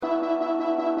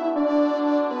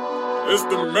It's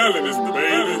the melon, it's the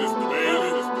melon, it's the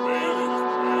melon, it's the melon.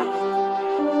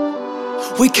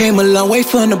 We came a long way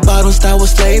from the bottom, start with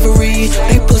slavery.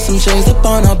 They put some chains up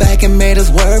on our back and made us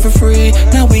work for free.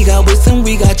 Now we got wisdom,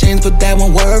 we got chains, but that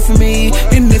won't work for me.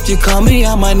 And if you call me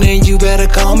out my name, you better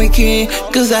call me king,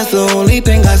 cause that's the only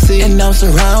thing I see. And I'm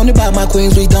surrounded by my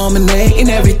queens, we dominate. In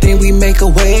everything we make a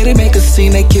way, they make a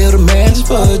scene. They kill the man just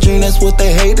for a dream, that's what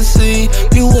they hate to see.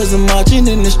 You wasn't marching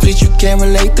in the streets, you can't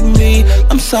relate to me.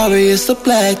 I'm sorry, it's a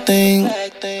black thing.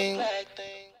 The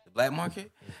black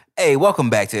market? Hey, welcome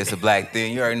back to It's a Black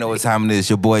Thing. You already know what time it is.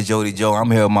 Your boy Jody Joe.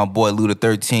 I'm here with my boy Luda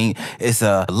 13. It's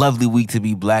a lovely week to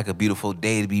be black, a beautiful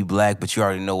day to be black, but you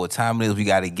already know what time it is. We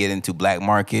got to get into black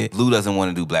market. Lou doesn't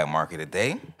want to do black market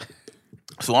today,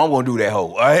 so I'm going to do that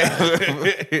whole. All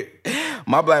right?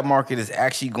 My black market is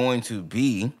actually going to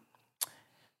be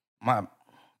my.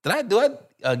 Did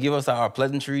I give us our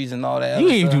pleasantries and all that? You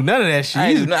ain't do none of that shit.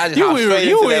 I just hopped straight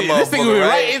into that motherfucker. This thing went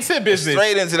right into business.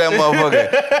 Straight into that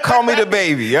motherfucker. Call me the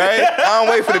baby, all right? I don't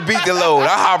wait for the beat to load. I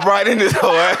hop right in this hole,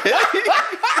 all right?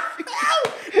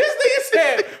 This nigga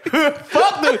said,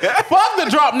 fuck the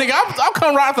drop, nigga. I'm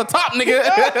coming right off the top, nigga.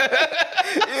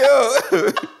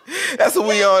 Yo, that's what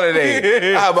we on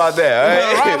today. How about that, all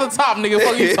right? Right off the top, nigga.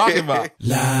 What you talking about?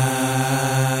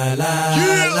 La, la,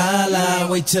 la,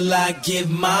 la, wait till I get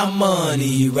my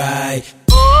money right.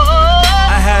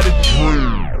 I had a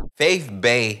dream. Faith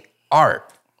Bay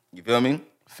Art. You feel me?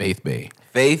 Faith Bay.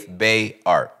 Faith Bay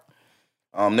Art.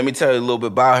 Let me tell you a little bit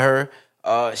about her.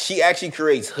 She actually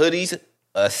creates hoodies,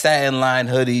 satin line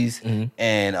hoodies,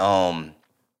 and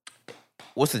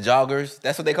what's the joggers?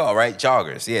 That's what they call it, right?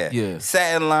 Joggers, yeah.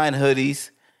 Satin line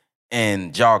hoodies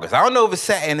and joggers. I don't know if it's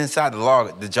satin inside the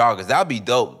joggers. That'd be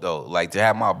dope though. Like to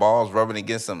have my balls rubbing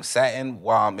against some satin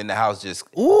while I'm in the house just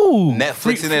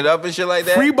Netflixing it up and shit like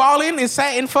that. Free balling and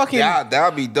satin fucking.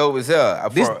 That'd be dope as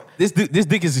hell. This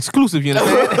dick is exclusive, you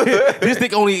understand? This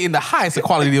dick only in the highest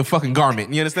quality of fucking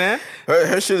garment, you understand?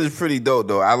 Her shit is pretty dope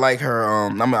though. I like her.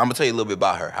 I'm gonna tell you a little bit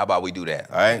about her. How about we do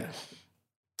that? All right.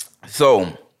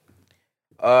 So,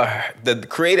 the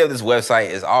creator of this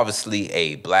website is obviously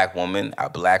a black woman, a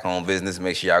black-owned business.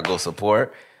 Make sure y'all go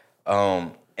support.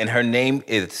 And her name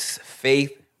is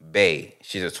Faith Bay.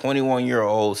 She's a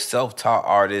 21-year-old self-taught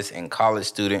artist and college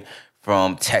student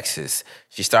from Texas.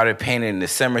 She started painting in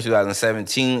December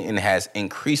 2017 and has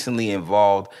increasingly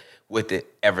involved with it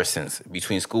ever since.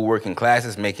 Between schoolwork and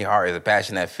classes, making art is a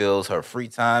passion that fills her free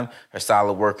time. Her style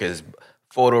of work is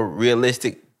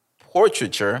photorealistic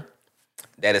portraiture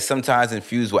that is sometimes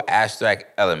infused with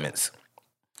abstract elements.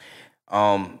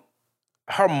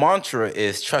 Her mantra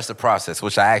is trust the process,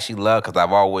 which I actually love because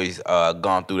I've always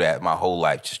gone through that my whole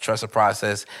life. Just trust the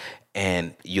process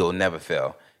and you'll never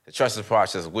fail. The trust the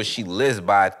process, which she lives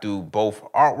by through both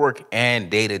artwork and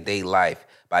day-to-day life.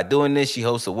 By doing this, she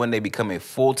hopes to one day become a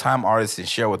full-time artist and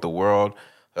share with the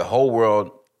whole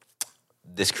world,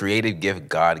 this creative gift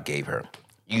God gave her.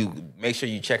 You make sure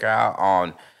you check her out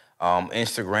on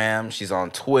Instagram. She's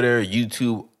on Twitter,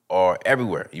 YouTube, or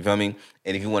everywhere. You feel me?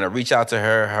 And if you want to reach out to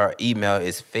her, her email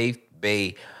is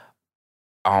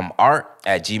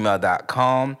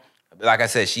faithbayart@gmail.com. Like I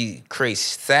said, she creates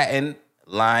satin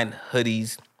line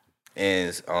hoodies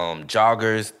and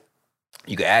joggers.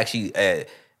 You can actually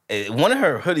one of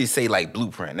her hoodies say like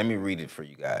Blueprint. Let me read it for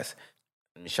you guys.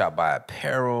 Let me shop by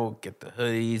apparel, get the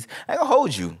hoodies. I ain't gonna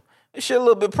hold you. This shit a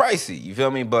little bit pricey, you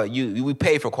feel me? But we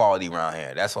pay for quality around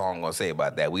here. That's all I'm gonna say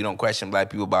about that. We don't question black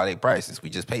people about their prices. We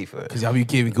just pay for it. Cause y'all be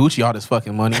giving Gucci all this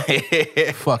fucking money.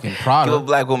 Fucking product. Give a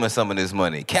black woman some of this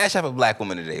money. Cash up a black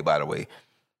woman today, by the way.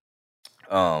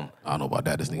 I don't know about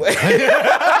that, this nigga.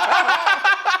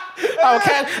 I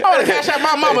want to cash out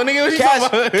my mama, nigga. What you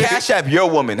talking about? Cash app your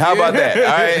woman. How about that? All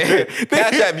right.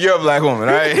 Cash app your black woman.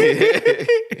 All right.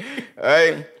 All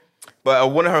right.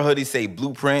 But one of her hoodies say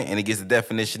Blueprint, and it gives the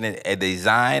definition of a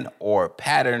design or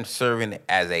pattern serving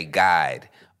as a guide.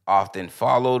 Often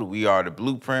followed, we are the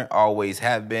blueprint, always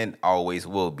have been, always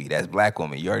will be. That's black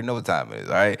woman. You already know what time it is,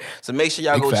 all right? So make sure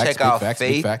y'all go check out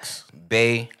Faith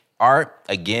Bay Art.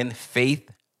 Again, Faith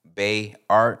Bay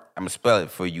Art. I'm going to spell it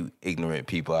for you ignorant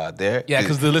people out there. Yeah,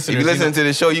 because the listeners. If you listen to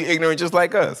the show, you ignorant just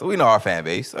like us. We know our fan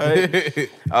base, all right?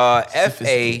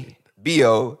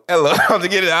 FABOLO. I'm to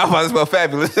get it out. I'm about to spell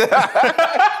fabulous. This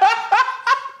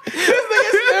nigga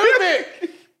stupid.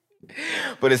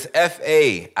 But it's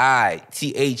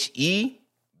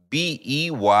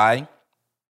FAITHEBEYART.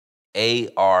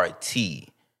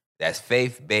 That's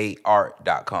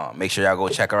faithbayart.com. Make sure y'all go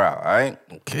check her out, all right?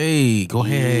 Okay, go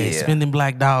ahead. Spending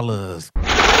black dollars.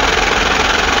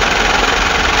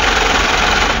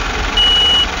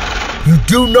 You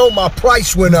do know my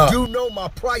price went up. You know my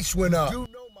price went up. You know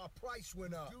my price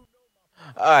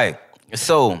All right.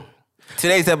 So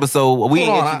today's episode, we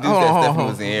Hold on, introduced that Stephanie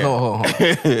was in here.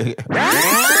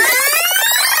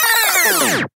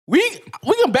 We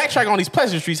can backtrack on these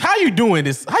pleasantries. How you doing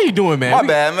this? How you doing, man? My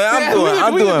bad, man. I'm doing,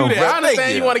 we can do that. bro. I understand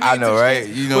Thank you want to get I know, into right?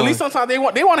 shit. You But know, at least sometimes they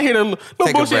want to hear the little take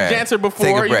a bullshit breath. dancer before.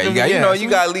 Take a breath. feel You got, me? you know, Yeah. you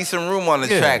got to leave some room on the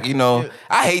Yeah. track. You know,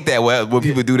 I hate that when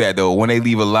people do that though. When they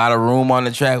leave a lot of room on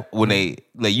the track, when they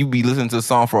like you be listening to a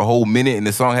song for a whole minute and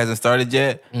the song hasn't started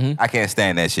yet, I can't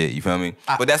stand that shit. You feel me?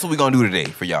 But that's what we gonna do today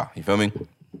for y'all. You feel me?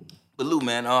 But Lou,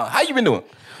 man, how you been doing?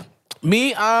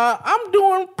 Me, I'm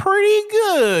doing pretty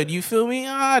good. You feel me?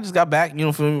 I just got back. You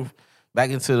know, feel me? Back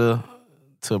to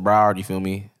Broward. You feel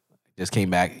me? Just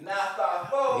came back.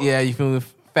 Yeah, you feel me?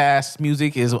 Fast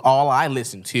music is all I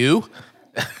listen to.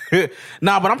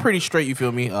 Nah, but I'm pretty straight. You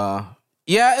feel me?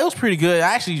 Yeah, it was pretty good.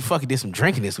 I actually fucking did some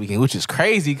drinking this weekend, which is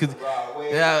crazy because,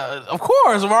 yeah, of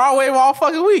course, raw wave all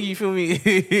fucking week. You feel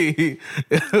me?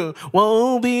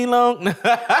 Won't be long.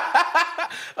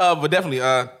 But definitely,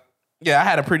 yeah, I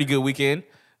had a pretty good weekend.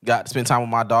 Got to spend time with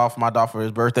my dog for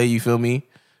his birthday. You feel me?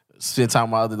 Spend time with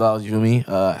my other dogs. You feel me?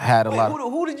 Had a lot.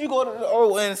 Who did you go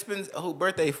to and spend who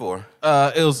birthday for?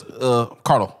 It was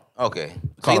Carlo. Okay,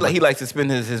 so he likes to spend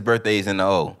his birthdays in the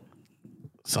O.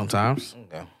 Sometimes.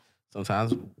 Okay.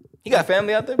 Sometimes. He got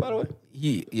family out there, by the way.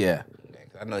 Yeah.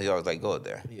 I know he always like go out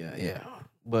there. Yeah.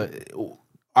 But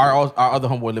our other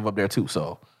homeboy live up there too,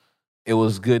 so it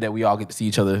was good that we all get to see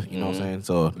each other. You know what I'm saying?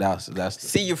 So that's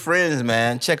See your friends,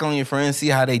 man. Check on your friends. See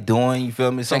how they doing. You feel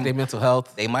me? check their mental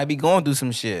health. They might be going through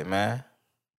some shit, man,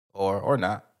 or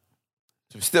not.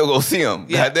 Still go see them.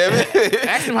 Yeah. God damn it.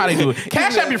 Ask them how they do it.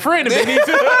 Cash out your friend if they need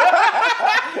to.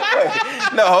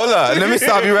 No, hold on. Let me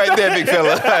stop you right there, big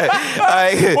fella.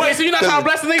 Wait, so you're not trying to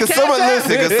bless the nigga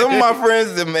Because some of my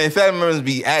friends and family members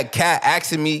be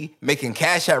asking me, making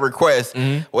cash out requests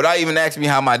without even asking me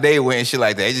how my day went and shit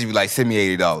like that. They just be like, send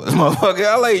me $80.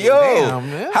 Motherfucker. I'm like, yo, Damn,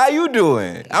 man. how you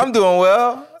doing? I'm doing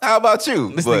well. How about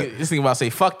you? This nigga about to say,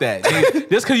 fuck that. Nigga,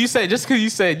 just cause you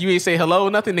said you ain't say hello,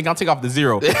 nothing, nigga, I'll take off the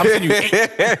zero. I'm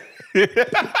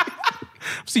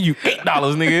sending you $8,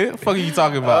 nigga. Fuck are you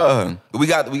talking about? We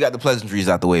got the pleasantries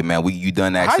out the way, man. You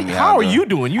done asking me how I'm are doing. you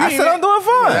doing? I said I'm doing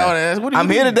fine. What I'm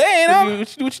here today, ain't I?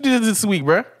 What you did this week,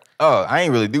 bro? Oh, I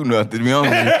ain't really do nothing, to be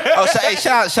honest with you. Oh,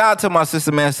 shout out to my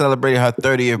sister, man, celebrating her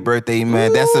 30th birthday,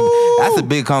 man. That's a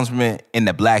big accomplishment in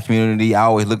the black community. I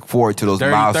always look forward to those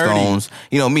 30. milestones.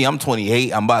 You know me, I'm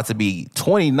 28. I'm about to be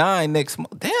 29 next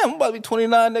month. Damn, I'm about to be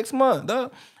 29 next month,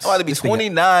 dog. I'm about to be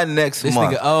 29 next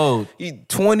month. This nigga old. He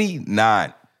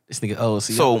 29. This nigga old.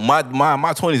 See, So my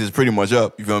 20s is pretty much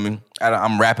up. You feel me?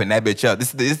 I'm wrapping that bitch up.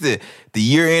 This is the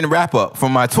year end wrap up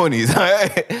from my 20s. All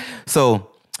right? So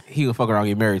he will fuck around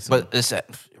and get married. but it's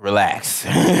relax.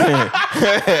 You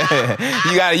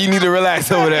need to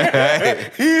relax over there.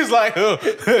 Right? He's like,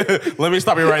 let me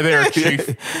stop you right there, chief.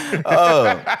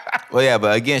 Well, yeah,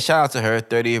 but again, shout out to her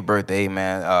 30th birthday,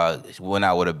 man. She went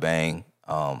out with a bang.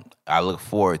 I look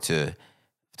forward to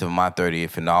my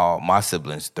 30th and all my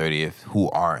siblings' 30th who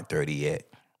aren't 30 yet.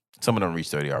 Some of them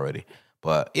reached 30 already.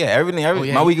 But yeah, everything.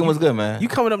 My weekend was good, man. You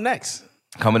coming up next?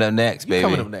 Coming up next, baby.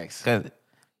 Coming up next.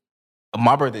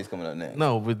 My birthday's coming up next.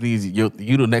 No, but you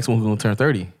the next one who's gonna turn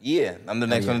 30. Yeah, I'm the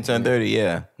next one to turn 30.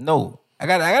 Yeah, no, I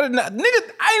got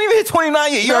nigga. I ain't even hit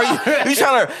 29 yet. You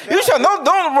trying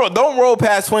don't roll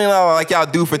past 29 like y'all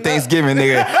do for Thanksgiving,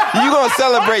 nigga. You gonna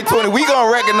celebrate 20? We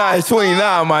gonna recognize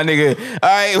 29, my nigga. All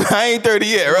right, I ain't 30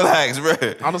 yet. Relax, bro.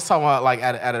 I'm just talking about like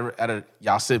at a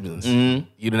y'all siblings. You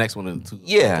the next one to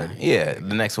Yeah,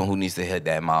 the next one who needs to hit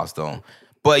that milestone.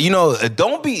 But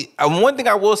don't be. One thing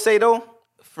I will say though.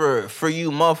 For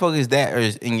you motherfuckers that are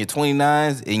in your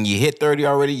 29s and you hit 30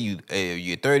 already,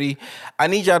 you're 30, I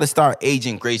need y'all to start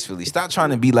aging gracefully. Stop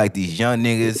trying to be like these young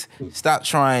niggas. Stop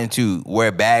trying to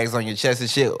wear bags on your chest and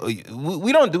shit.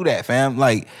 We don't do that, fam.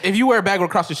 Like, if you wear a bag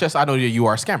across your chest, I know that you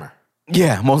are a scammer.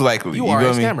 Yeah, most likely. You are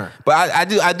feel a me? scammer. But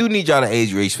I do need y'all to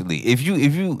age gracefully. If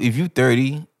you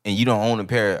 30 and you don't own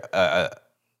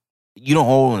you don't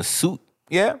own a suit,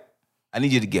 yeah, I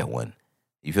need you to get one.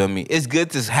 You feel me? It's good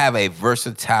to have a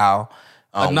versatile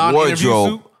wardrobe.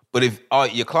 suit? But if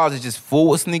your closet is just full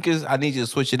with sneakers, I need you to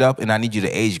switch it up and I need you to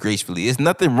age gracefully. There's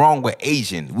nothing wrong with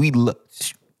aging. We do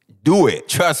it.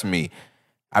 Trust me.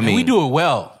 I mean, we do it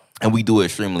well. And we do it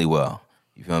extremely well.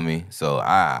 You feel me? So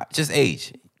I just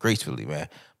age gracefully, man.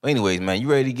 But anyways, man,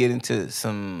 you ready to get into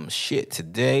some shit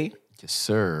today? Yes,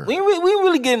 sir. We ain't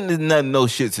really getting into no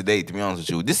shit today, to be honest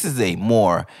with you. This is a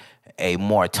more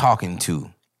talking to.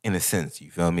 In a sense,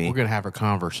 you feel me? We're gonna have a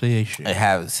conversation.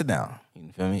 Sit down.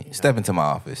 You feel me? Step into my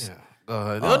office.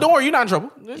 Yeah. Don't worry, you're not in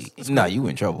trouble. Nah, you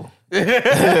in trouble.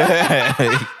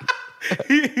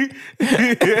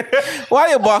 Why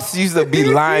your boss used to be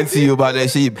lying to you about that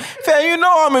shit? Fam, you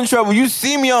know I'm in trouble. You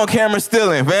see me on camera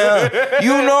stealing, fam.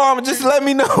 You know just let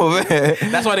me know, man.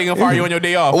 That's why they gonna fire you on your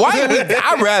day off. Why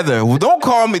I'd rather, don't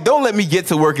call me, don't let me get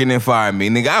to work and then fire me.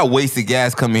 Nigga, I wasted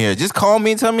gas coming here. Just call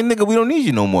me and tell me, nigga, we don't need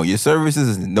you no more. Your services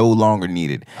is no longer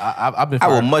needed. I've been I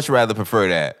fired. would much rather prefer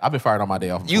that. I've been fired on my day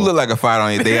off before. You look like a fired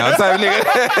on your day off type nigga.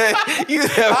 I've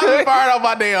been fired on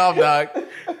my day off, dog.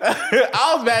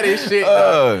 I was mad as shit,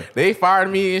 dog. They fired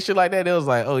me and shit like that. They was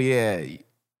like, oh yeah.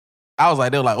 I was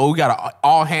like, they were like, oh, we got an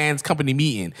all hands company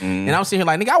meeting. And I'm sitting here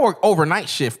like, nigga, I work overnight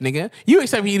shift, nigga. You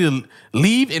expect me to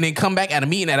leave and then come back at a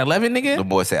meeting at 11, nigga? The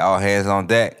boy said all hands on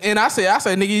deck. And I said,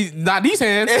 nigga, not these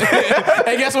hands.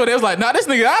 And guess what? They was like, not this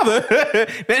nigga either.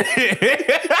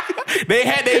 They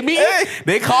had their meeting.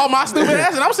 They called my stupid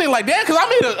ass, and I'm saying like, damn, because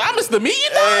I missed the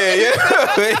meeting.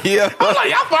 Yeah. I'm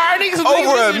like, y'all fired niggas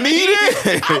Over a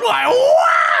meeting? I'm like,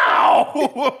 wow.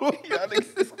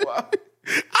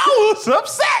 I was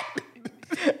upset.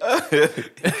 What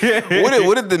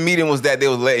if the meeting was that they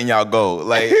was letting y'all go?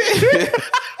 Like,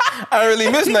 I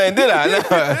really missed nothing, did I? No.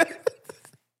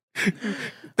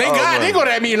 Thank God they go to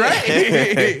that meeting,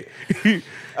 right?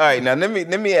 All right, now let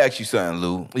me ask you something,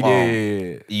 Lou.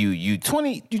 Yeah. You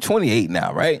 28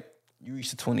 now, right? You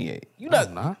reached the 28. You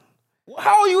not? Nah.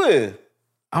 How old you is?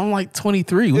 I'm like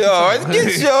 23. What Yo,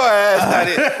 get your ass out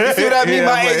of here. You see what I mean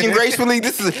by aging gracefully?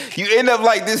 This is you end up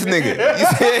like this nigga.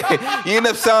 You end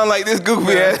up sounding like this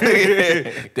goofy ass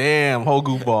nigga. Damn, whole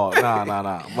goofball.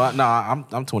 Nah. But nah,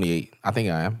 I'm 28. I think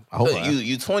I am. I hope I am.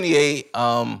 You 28.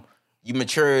 You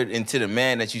matured into the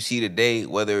man that you see today.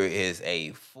 Whether it is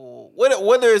a full,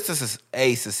 whether it's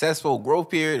a successful growth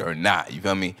period or not. You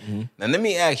feel me? Mm-hmm. Now let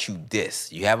me ask you this: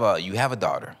 you have a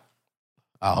daughter.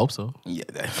 I hope so. Yeah,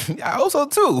 I hope so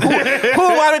too. Who am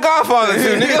I the godfather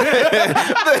to,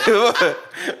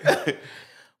 nigga?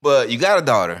 But you got a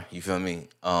daughter, you feel me?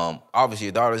 Obviously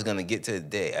your daughter's gonna get to a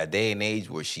day and age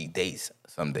where she dates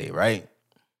someday, right?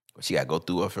 But she gotta go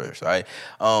through it first, right?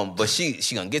 But she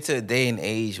gonna get to a day and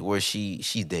age where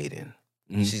she's dating.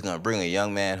 Mm-hmm. She's gonna bring a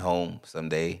young man home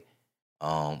someday.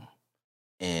 And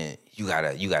you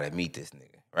gotta meet this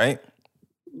nigga, right?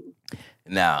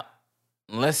 Now,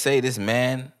 let's say this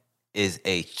man is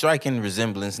a striking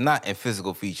resemblance, not in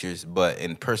physical features, but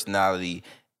in personality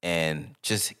and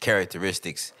just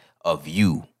characteristics of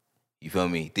you. You feel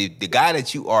me? The guy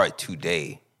that you are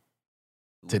today.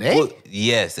 Today?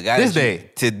 Yes, the guy this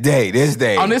day. This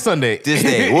day. On this Sunday. This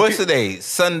day. What's today?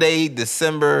 Sunday,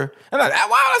 December. Why would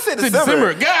I say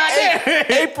December? God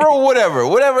damn. April,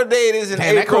 whatever day it is in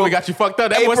April. That COVID got you fucked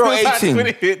up. That April was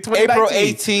 18th. April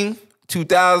 18th,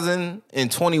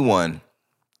 2021.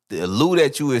 The Lou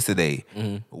that you is today,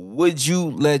 would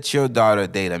you let your daughter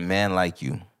date a man like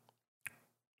you?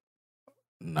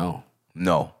 No.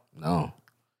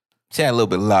 Say a little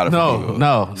bit louder.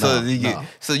 No. So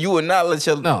you would not let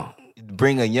your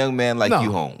bring a young man like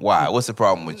you home. Why? What's the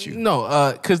problem with you?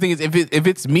 No, because the thing is, if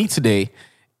it's me today,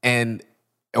 and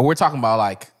we're talking about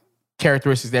like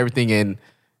characteristics, everything in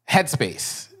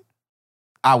headspace,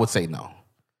 I would say no.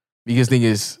 Because the thing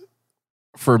is,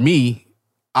 for me,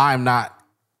 I'm not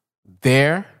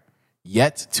there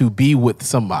yet to be with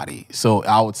somebody. So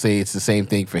I would say it's the same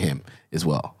thing for him as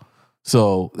well.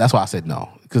 So that's why I said no.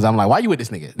 Because I'm like, why you with this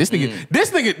nigga? This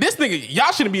nigga,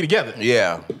 y'all shouldn't be together.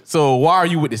 Yeah. So why are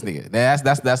you with this nigga?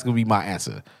 That's gonna be my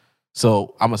answer.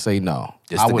 So I'm gonna say no.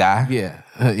 Just the guy? Yeah.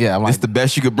 Yeah. I'm This like, the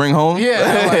best you could bring home?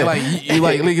 yeah. Like,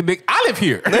 I live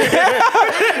here.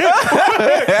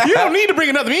 You don't need to bring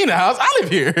another me in the house. I live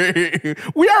here.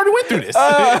 We already went through this.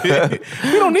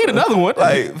 We don't need another one.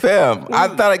 Like, fam, I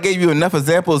thought I gave you enough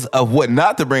examples of what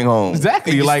not to bring home.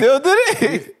 Exactly. You like, still did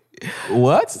it?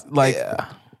 What? Like,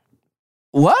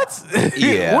 what?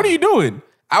 Yeah. What are you doing?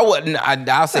 I wouldn't.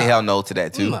 I'll say hell no to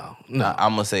that too. No.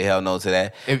 I'm gonna say hell no to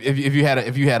that. If you had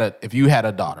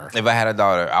a daughter, If I had a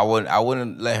daughter, I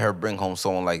wouldn't let her bring home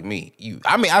someone like me.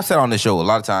 I've said on the show a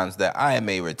lot of times that I am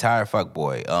a retired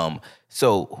fuckboy.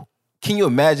 So can you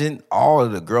imagine all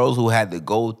of the girls who had to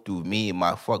go through me in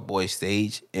my fuckboy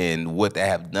stage and what they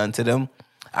have done to them?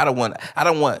 I don't want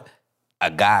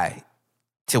a guy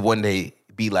to one day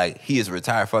be like, he is a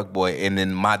retired fuckboy, and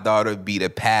then my daughter be the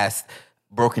past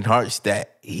broken hearts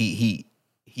that he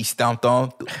stomped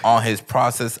on his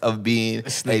process of being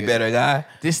a better guy.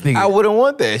 This nigga, I wouldn't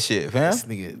want that shit, fam.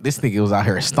 This nigga was out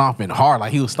here stomping hard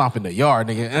like he was stomping the yard,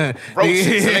 nigga.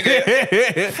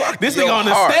 This nigga on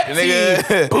the hard, steps,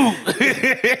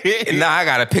 nigga. And now I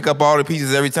gotta pick up all the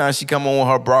pieces every time she come on with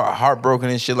her heartbroken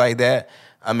and shit like that.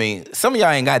 I mean, some of y'all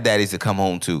ain't got daddies to come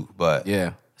home to, but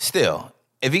yeah, still,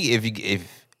 if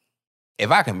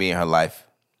I can be in her life,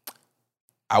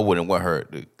 I wouldn't want her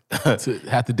to To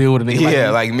have to deal with a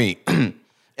nigga like me.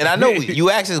 And I know you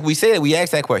asked us, we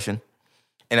asked that question.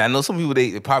 And I know some people,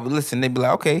 they probably listen, they be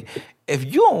like, okay, if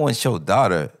you don't want your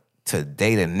daughter to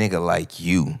date a nigga like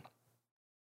you,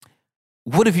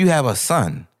 what if you have a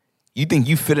son? You think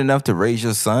you fit enough to raise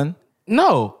your son?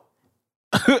 No.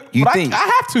 You But think I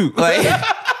have to. like I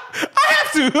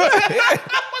have to.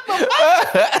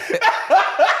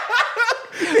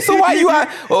 so why you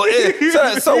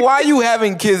so why you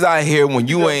having kids out here when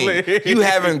you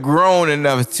haven't grown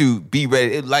enough to be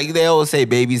ready? Like they always say,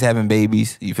 babies having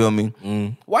babies. You feel me?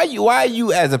 Why are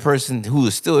you as a person who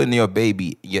is still in your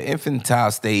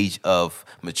infantile stage of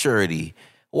maturity?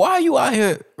 Why are you out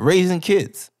here raising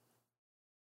kids?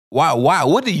 Why?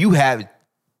 What do you have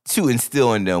to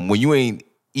instill in them when you ain't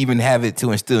even have it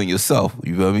to instill in yourself?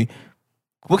 You feel me?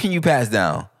 What can you pass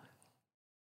down?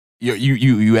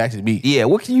 You asking me? Yeah,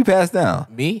 what can you pass down?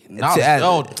 Me?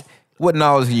 Knowledge. What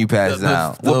knowledge can you pass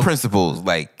down? What principles?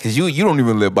 Like, cause you don't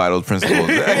even live by those principles.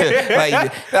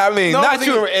 Like, I mean, No, not I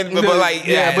you, think- but like,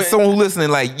 yeah, but- someone who listening,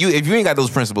 like you, if you ain't got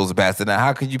those principles to pass it down,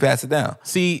 how could you pass it down?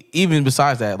 See, even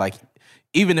besides that, like,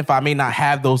 even if I may not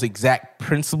have those exact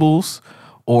principles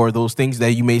or those things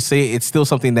that you may say, it's still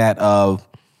something that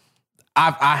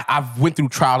I've went through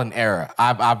trial and error.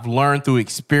 I've learned through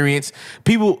experience.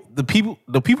 The people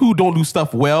who don't do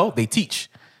stuff well, they teach.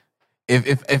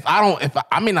 If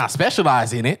I may not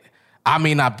specialize in it, I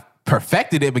may not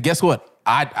perfected it, but guess what?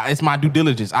 It's my due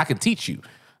diligence. I can teach you.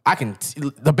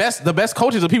 The best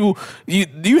coaches are people you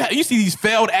see these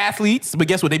failed athletes, but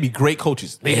guess what? They be great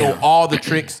coaches. They know all the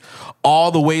tricks,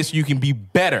 all the ways you can be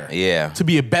better. Yeah. To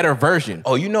be a better version.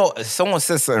 Oh, someone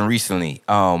said something recently.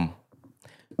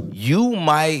 You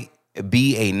might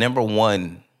be a number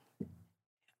one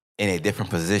in a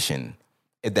different position,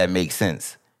 if that makes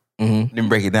sense. Let me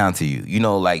break it down to you. You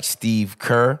know, like Steve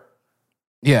Kerr.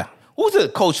 Yeah. Who's the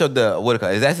coach of the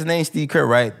is that his name? Steve Kerr,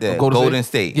 right? The Golden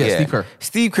State. Yeah, Steve Kerr.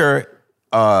 Steve Kerr.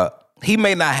 He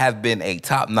may not have been a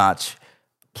top-notch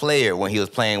player when he was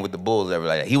playing with the Bulls, ever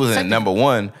like that. He wasn't number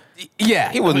one.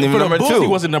 Yeah, He wasn't even for the number Bulls, two. He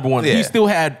wasn't number one. Yeah. He still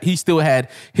had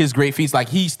his great feats. Like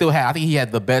I think he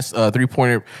had the best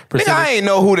 3-pointer Nigga, percentage. I ain't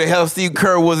know who the hell Steve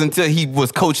Kerr was until he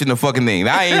was coaching the fucking thing.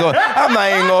 I'm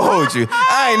not even gonna hold you.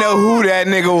 I ain't know who that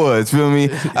nigga was. Feel me?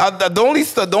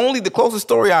 The closest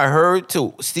story I heard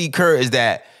to Steve Kerr is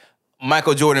that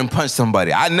Michael Jordan punched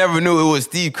somebody. I never knew it was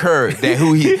Steve Kerr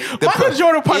Michael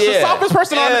Jordan punched the softest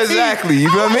person on the team. Exactly.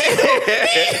 You feel me?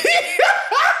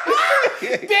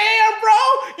 Damn, bro.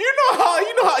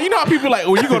 You know how people like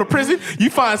when you go to prison, you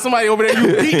find somebody over there,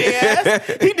 you beat their ass.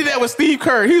 He did that with Steve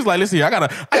Kerr. He was like, listen here, I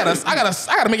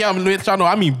gotta make y'all know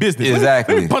I mean business.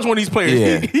 Exactly. Let me punch one of these players.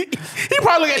 Yeah. He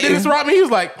probably looked at Dennis Rodman. He was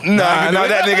like, Nah,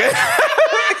 that nigga.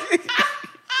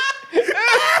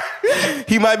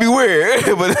 He might be weird,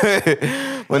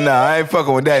 but nah, I ain't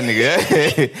fucking with that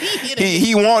nigga.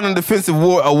 he won the defensive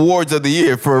awards of the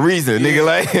year for a reason, nigga.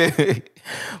 Like,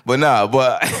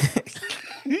 but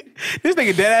this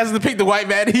nigga dead ass to pick the white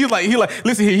man. He like,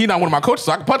 listen here, he not one of my coaches,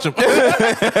 so I can punch him.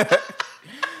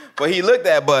 But he looked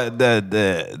at,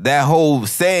 that whole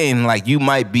saying like you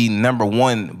might be number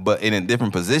one, but in a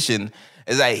different position.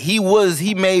 It's like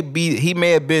he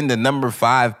may have been the number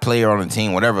 5 player on the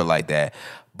team, whatever like that.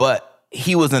 But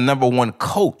he was the number 1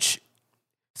 coach.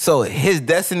 So his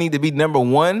destiny to be number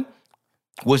 1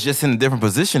 was just in a different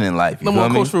position in life. Number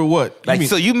 1 coach for what?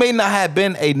 So you may not have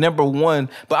been a number 1,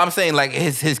 but I'm saying like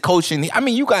his coaching. I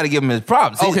mean, you got to give him his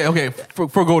props. Okay.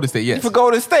 For Golden State, yes. For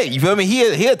Golden State, you feel me?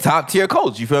 He a top tier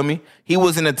coach. You feel me? He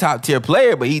wasn't a top tier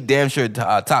player, but he damn sure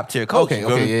a top tier coach.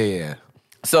 Okay, yeah.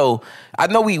 So I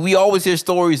know we always hear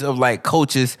stories of like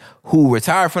coaches who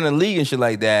retired from the league and shit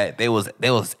like that. They was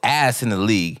ass in the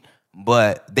league,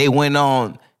 but they went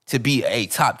on to be a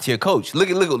top tier coach. Look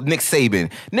at Nick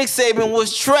Saban. Nick Saban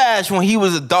was trash when he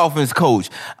was a Dolphins coach.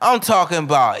 I'm talking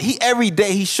about every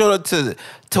day he showed up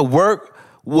to work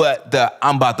with the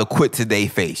I'm about to quit today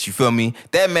face. You feel me?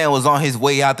 That man was on his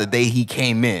way out the day he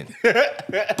came in.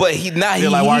 But They're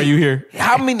like, why are you here?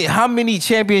 How many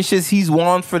championships he's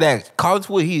won for that college?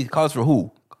 College for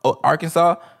who? Oh,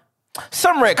 Arkansas?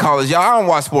 Some red college, y'all. I don't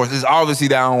watch sports. It's obviously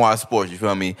that I don't watch sports. You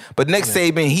feel me? But Nick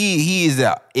Saban, he is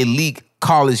an elite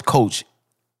college coach.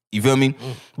 You feel me?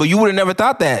 But you would have never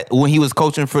thought that when he was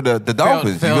coaching for the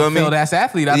Dolphins. You feel me? Failed ass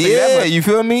athlete. I think Yeah, you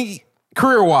feel me?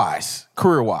 Career wise.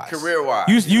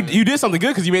 You did something good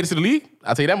because you made it to the league.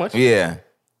 I'll tell you that much. Yeah.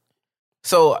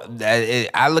 So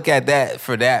I look at that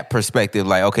for that perspective.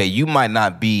 Like, okay, you might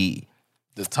not be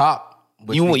The top.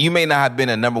 But you may not have been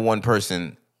a number 1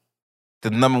 person the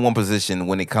number one position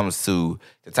when it comes to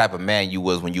the type of man you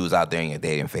was when you was out there in your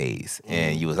dating phase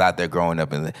and you was out there growing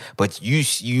up. But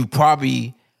you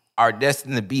probably are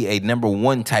destined to be a number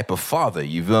one type of father.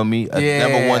 You feel me? A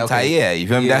number one type. Yeah, you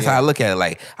feel me? That's how I look at it.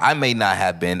 Like, I may not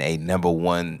have been a number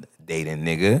one dating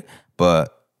nigga,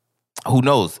 but who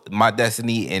knows? My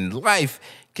destiny in life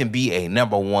can be a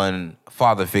number one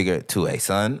father figure to a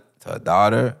son, to a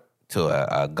daughter, to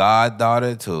a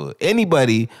goddaughter, to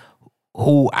anybody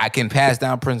who I can pass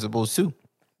down principles to.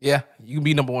 Yeah, you can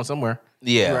be number one somewhere.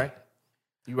 Yeah.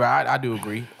 You're right. I do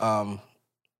agree.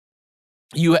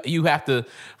 You have to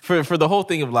for the whole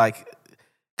thing of like,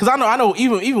 because I know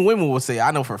even women will say,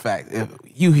 I know for a fact, if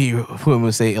you hear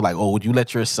women say like, oh, would you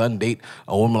let your son date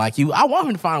a woman like you? I want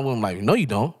him to find a woman like you. No, you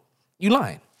don't. You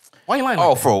lying. Why you lying?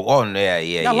 Oh, like that?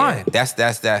 Yeah. Lying.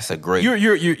 That's a great.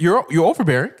 You're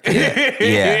overbearing.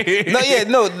 Yeah.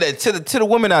 No. To the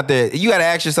women out there, you got to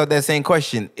ask yourself that same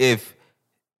question. If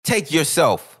take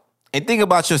yourself and think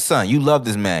about your son. You love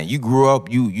this man. You grew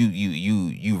up.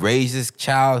 You raised this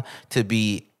child to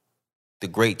be the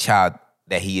great child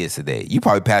that he is today. You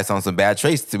probably passed on some bad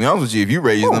traits. To be honest with you, if you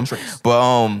raised them,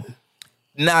 but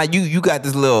now you got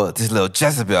this little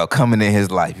Jezebel coming in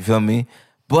his life. You feel me?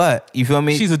 But you feel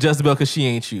me? She's a Jezebel because she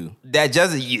ain't you. That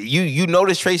Jezebel, you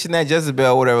notice trace in that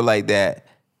Jezebel, whatever like that,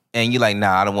 and you're like,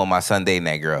 nah, I don't want my son dating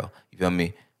that girl. You feel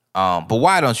me? But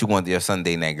why don't you want your son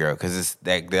dating that girl? Because it's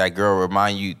that girl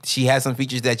remind you, she has some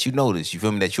features that you notice. You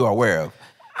feel me? That you are aware of.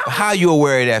 How you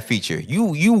aware of that feature? You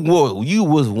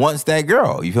was once that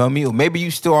girl. You feel me? Or maybe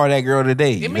you still are that girl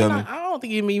today. You feel me? I don't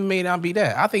think it may not be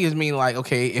that. I think it's mean like,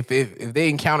 okay, if they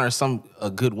encounter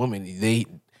a good woman,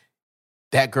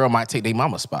 that girl might take their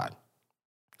mama's spot.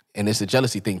 And it's a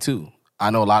jealousy thing too. I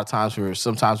know a lot of times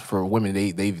for women,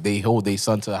 they hold their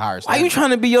son to a higher standard. Why you trying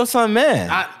to be your son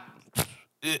man?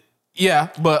 Yeah,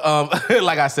 but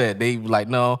like I said, they like,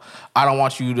 no, I don't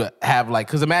want you to have like,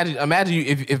 because imagine you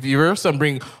if your son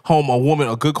bring home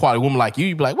a good quality woman like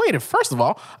you'd be like, wait, first of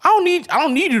all, I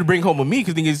don't need you to bring home a me,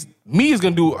 because me is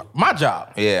gonna do my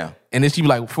job. Yeah. And then she'd be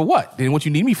like, for what? Then what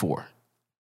you need me for?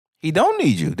 He don't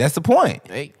need you. That's the point.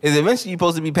 Hey. Is eventually you're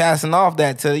supposed to be passing off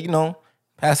that to,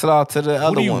 pass it off to the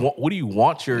other one. What do you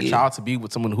want your child to be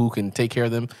with someone who can take care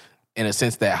of them in a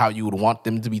sense that how you would want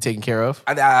them to be taken care of?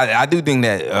 I do think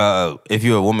that if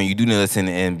you're a woman, you do need to listen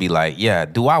and be like, yeah,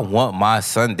 do I want my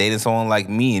son dating someone like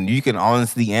me? And you can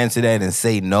honestly answer that and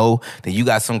say no, then you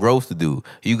got some growth to do.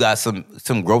 You got some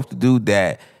growth to do.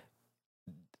 That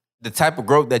the type of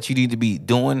growth that you need to be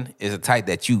doing is a type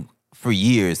that you, for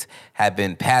years, have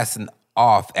been passing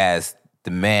off as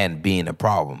the man being a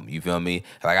problem. You feel me?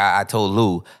 Like I told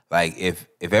Lou, like if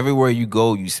everywhere you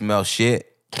go you smell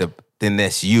shit, then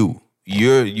that's you.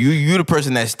 You're the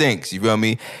person that stinks. You feel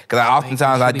me? Because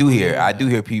oftentimes I do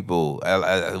hear people,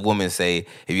 a woman say,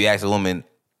 if you ask a woman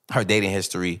her dating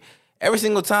history, every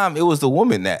single time it was the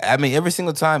woman every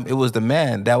single time it was the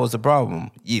man that was the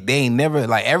problem. They ain't never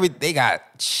they got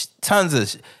tons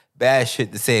of bad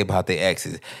shit to say about their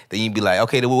exes. Then you'd be like,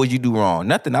 okay, then what would you do wrong?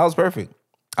 Nothing. I was perfect.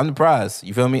 I'm the prize.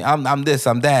 You feel me? I'm this,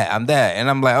 I'm that, I'm that. And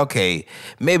I'm like, okay,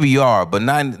 maybe you are, but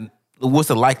what's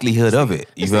the likelihood of it?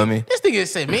 You feel me? This nigga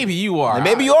said maybe you are.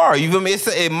 Maybe you are. You feel me?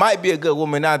 It might be a good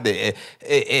woman out there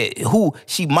who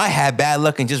she might have bad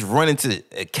luck and just run into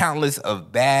countless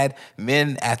of bad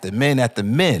men after men after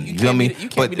men. You feel me? You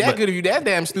can't be that good if you that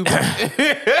damn stupid.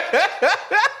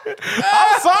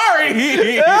 I'm sorry.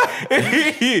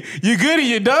 You good or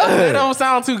you dumb? That don't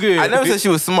sound too good. I never said she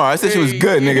was smart. I said she was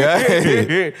good,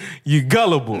 nigga. You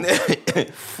gullible.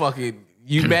 Fuck it.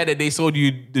 You mad that they sold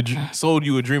you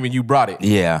a dream and you brought it?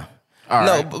 Yeah. All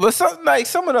right. But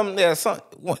some of them,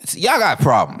 y'all got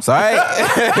problems, all right?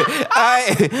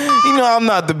 I'm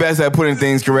not the best at putting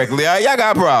things correctly. All right? Y'all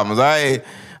got problems, all right?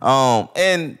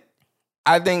 And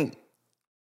I think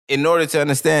in order to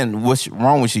understand what's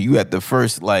wrong with you, you have to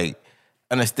first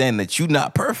understand that you're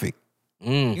not perfect.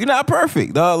 You're not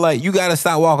perfect, dog. Like, you gotta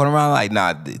stop walking around like,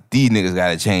 nah, these niggas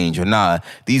gotta change, or nah,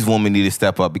 these women need to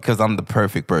step up because I'm the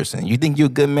perfect person. You think you're a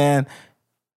good man?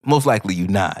 Most likely you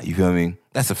not. You feel me?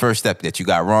 That's the first step that you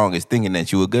got wrong, is thinking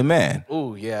that you a good man.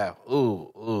 Ooh, yeah.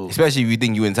 Ooh. Especially if you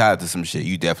think you entitled to some shit,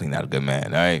 you definitely not a good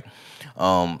man. All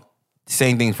right.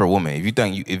 Same thing for women. If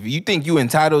you think you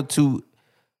entitled to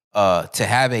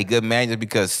have a good man just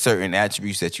because certain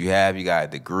attributes that you have, you got a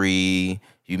degree,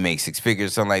 you make 6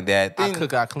 figures, something like that. I Then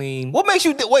cook, I clean. what makes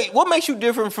you wait? What makes you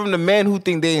different from the men who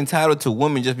think they entitled to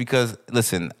women just because?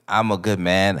 Listen, I'm a good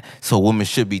man, so women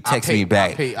should be texting me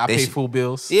back. I pay full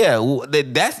bills. Yeah, well,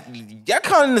 that's y'all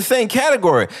kind of in the same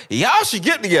category. Y'all should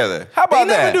get together. How about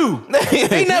They that? never do.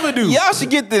 They never do. Y'all should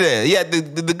get to that. Yeah,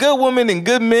 the good women and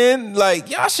good men, like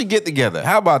y'all should get together.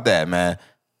 How about that, man?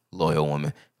 Loyal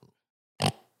woman.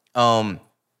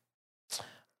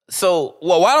 So,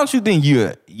 well, why don't you think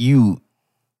you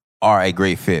are a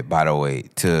great fit, by the way,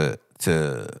 to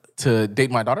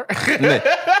date my daughter.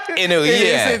 in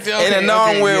a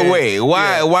non-weird way.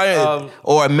 Why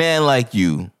or a man like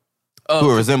you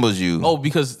who resembles you? Oh,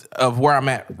 because of where I'm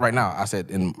at right now. I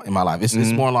said in my life, it's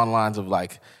more along the lines of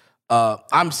like,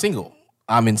 I'm single.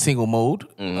 I'm in single mode,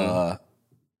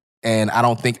 and I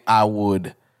don't think I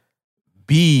would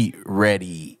be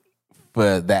ready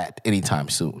for that anytime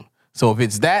soon. So if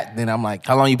it's that, then I'm like,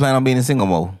 how long you plan on being in single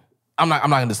mode? I'm not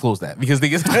gonna disclose that because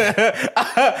niggas,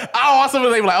 I want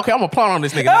somebody to be like, okay, I'm gonna plan on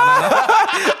this nigga.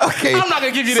 No. Okay, I'm not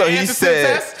gonna give you the answer to the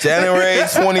test. January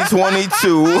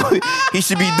 2022, he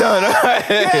should be done.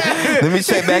 Let me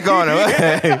check back on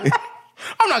him.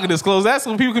 I'm not gonna disclose that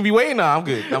so people can be waiting. No, I'm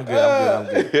good. I'm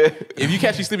good. If you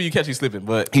catch me slipping, you catch me slipping.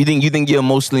 But you think you're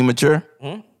emotionally mature?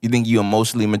 You think you're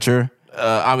emotionally mature?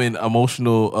 I'm in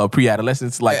emotional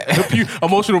pre-adolescence, like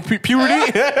emotional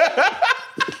puberty.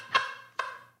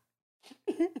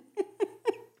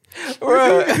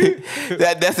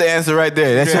 That's the answer right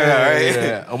there. That's right.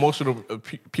 Yeah. Emotional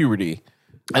puberty.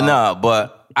 No,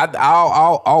 but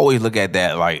I'll always look at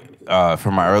that like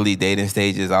from my early dating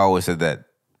stages. I always said that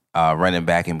running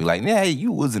back and be like, yeah,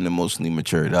 you wasn't emotionally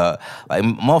matured. Like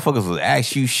motherfuckers will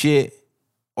ask you shit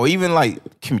or even like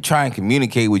try and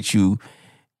communicate with you,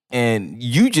 and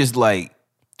you just like,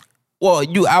 well,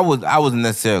 I wasn't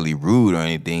necessarily rude or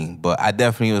anything, but I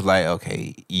definitely was like,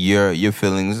 okay, your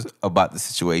feelings about the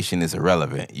situation is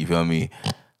irrelevant. You feel me?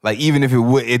 Like even if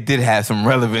it did have some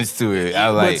relevance to it, I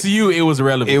was like, but to you it was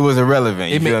irrelevant. It was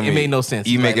irrelevant. It made no sense.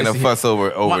 You making a fuss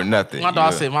over nothing. My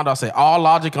dog said, all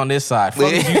logic on this side. Fuck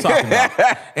what you talking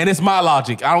about? And it's my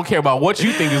logic. I don't care about what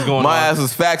you think is going on. My ass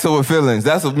was facts over feelings.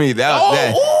 That's what me. That was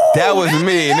me. That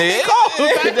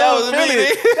was me.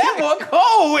 That was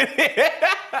cold with it.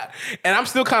 And I'm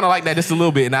still kind of like that just a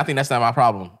little bit, and I think that's not my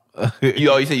problem.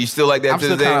 You say you still like that? I'm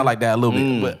still kind of like that a little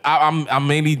bit, but I'm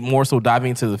mainly more so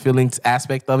diving into the feelings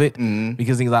aspect of it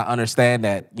because things I understand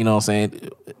that, you know what I'm saying,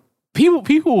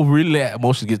 people really let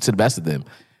emotions get to the best of them,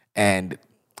 and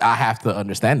I have to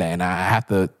understand that, and I have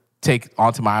to take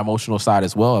onto my emotional side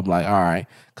as well. I'm like, all right,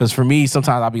 because for me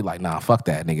sometimes I'll be like, nah, fuck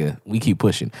that, nigga. We keep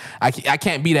pushing. I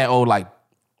can't be that old like.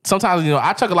 Sometimes, you know,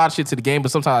 I chuck a lot of shit to the game, but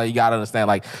sometimes you gotta understand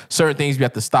like certain things you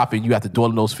have to stop and you have to dwell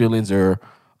on those feelings or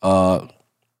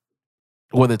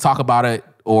whether talk about it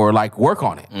or like work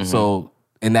on it. So,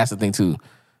 and that's the thing too.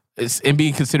 And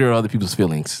being considerate of other people's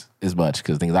feelings as much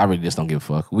because things I really just don't give a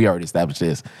fuck. We already established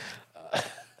this.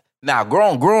 Now,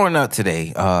 growing up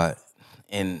today,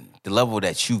 and the level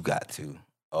that you got to,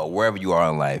 wherever you are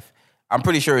in life, I'm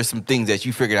pretty sure it's some things that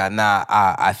you figured out. Nah,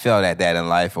 I failed at that in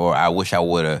life, or I wish I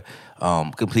would have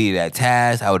completed that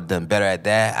task. I would have done better at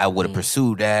that. I would have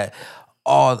pursued that.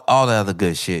 All the other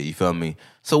good shit. You feel me?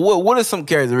 So what are some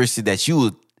characteristics that you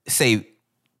would say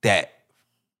that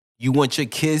you want your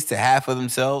kids to have for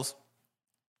themselves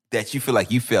that you feel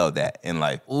like you failed at in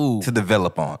life to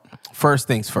develop on? First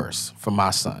things first, for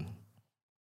my son.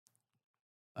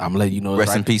 I'm letting you know.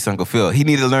 Rest in peace, Uncle Phil. He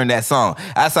needed to learn that song.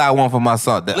 That's how I want for my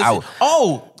son.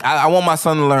 I want my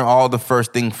son to learn all the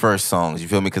first thing first songs. You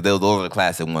feel me? Because those are the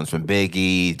classic ones from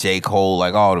Biggie, J. Cole,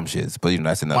 like all them shits. But you know,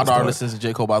 that's another My daughter story. listens to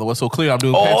J. Cole, by the way. So clearly I'm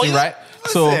doing Pantry, right?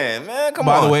 Listen, man, come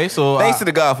on. By the way, so thanks to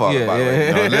the Godfather, by the way.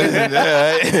 You know,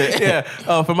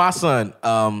 listen. For my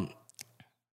son,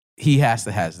 he has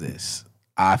to have this.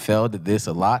 I failed at this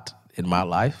a lot in my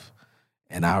life,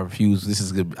 and I refuse. This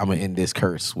is good. I'm gonna end this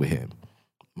curse with him.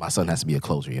 My son has to be a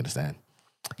closer, you understand?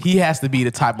 He has to be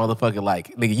the type motherfucker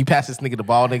like, nigga, you pass this nigga the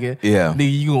ball, nigga. Yeah.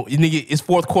 Nigga, it's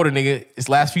fourth quarter, nigga. It's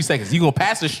last few seconds. You gonna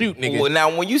pass or shoot, nigga. Well,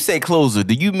 now, when you say closer,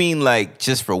 do you mean like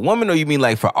just for women or you mean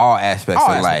like for all aspects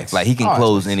of life? Like he can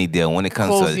close any deal when it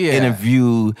comes to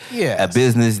interview, a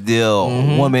business deal,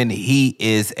 woman, he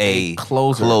is a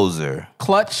closer.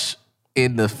 Clutch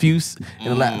in the fuse.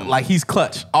 Like he's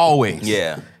clutch, always.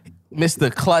 Yeah.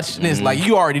 Mr. Clutchness, like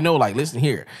you already know, like listen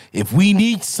here, if we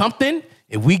need something,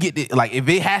 if we get it, like if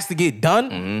it has to get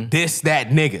done, this that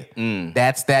nigga,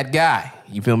 that's that guy.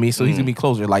 You feel me? So he's gonna be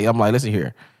closer. Like I'm like, listen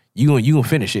here, you gonna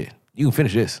finish it. You gonna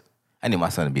finish this. I need my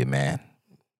son to be a man,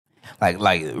 like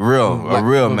a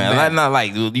real man. Like not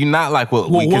like you're not like what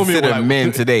we consider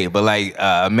men today, but like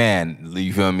a man.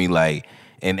 You feel me? Like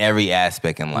in every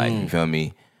aspect in life. You feel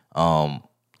me?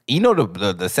 You know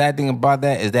the sad thing about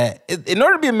that is that in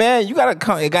order to be a man, you gotta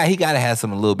come. He gotta have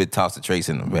some a little bit toss of trace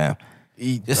in him, man.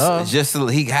 Just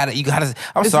he gotta. You gotta.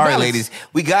 I'm sorry, balance. ladies.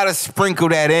 We gotta sprinkle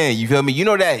that in. You feel me? You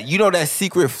know that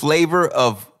secret flavor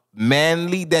of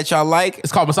manly that y'all like.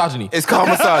 It's called misogyny. It's called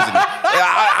misogyny.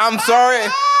 I'm sorry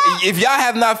if y'all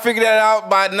have not figured that out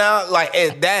by now. Like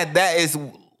that is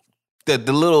the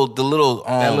little that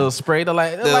little spray. They're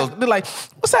like,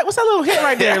 what's that little hit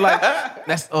right there? Like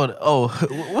that's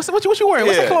what you wearing?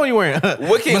 What's that cologne you wearing?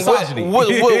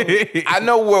 Misogyny. I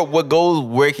know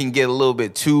where it can get a little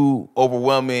bit too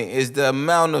overwhelming is the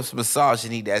amount of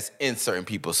misogyny that's in certain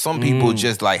people. Some people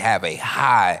just like have a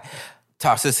high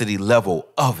toxicity level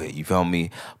of it. You feel me?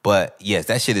 But yes,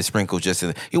 that shit is sprinkled just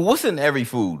in. What's in every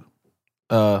food?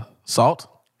 Salt.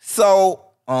 So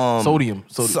Sodium.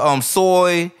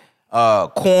 Soy.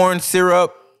 Corn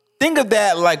syrup. Think of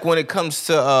that like when it comes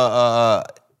to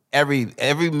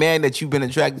every man that you've been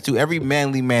attracted to, every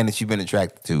manly man that you've been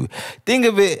attracted to. Think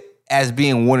of it as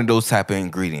being one of those type of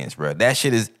ingredients, bro. That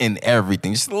shit is in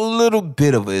everything. Just a little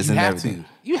bit of it is in everything.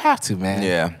 You have to, man.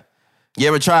 Yeah. You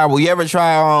ever try a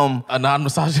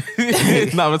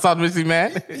non-misogynist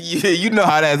man? Yeah, you know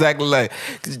how that's exactly like.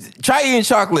 Try eating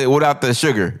chocolate without the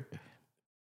sugar.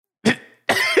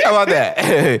 How about that?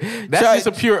 That's just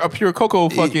a pure cocoa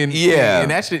fucking thing. And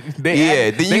that shit they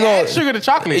add sugar to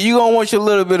chocolate. You gonna want your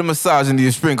little bit of misogyny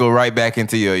to sprinkle right back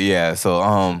into your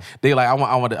So they like I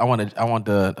want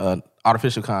the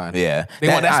artificial kind. Yeah. They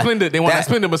want that splendid. They want that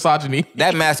splendid misogyny.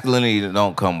 That masculinity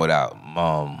don't come without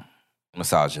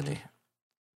misogyny.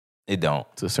 It don't.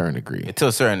 To a certain degree. To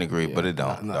a certain degree, but it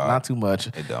don't. Not too much.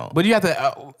 It don't. But you have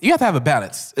to have a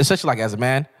balance, especially like as a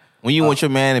man. When you want your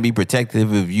man to be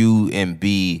protective of you and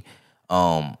be,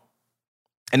 in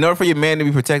order for your man to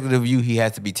be protective of you, he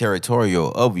has to be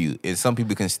territorial of you. And some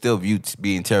people can still view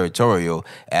being territorial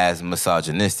as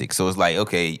misogynistic. So it's like,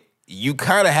 okay, you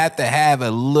kind of have to have a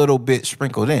little bit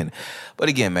sprinkled in. But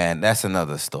again, man, that's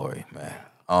another story,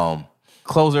 man.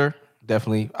 Closer,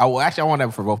 definitely. I want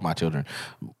that for both my children.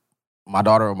 My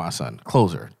daughter or my son.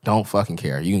 Closer. Don't fucking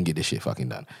care. You can get this shit fucking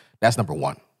done. That's number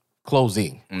one.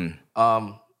 Closing.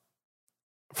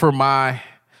 What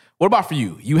about for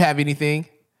you? You have anything?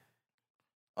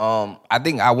 I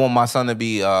think I want my son to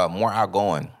be more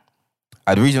outgoing.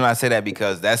 The reason I say that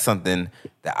because that's something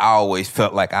that I always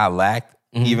felt like I lacked.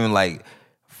 Even like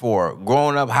for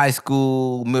growing up, high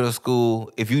school, middle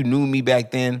school, if you knew me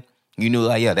back then, you knew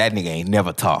like, yeah, that nigga ain't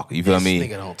never talk. You feel me? This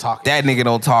nigga don't talk. That nigga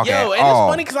don't talk at all. Yo, and it's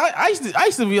funny because I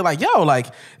used to be like, yo, like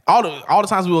all the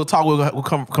times we would talk, we'll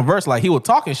converse, like he would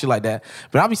talk and shit like that.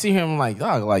 But I'll be seeing him like,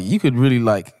 dog, like you could really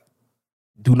like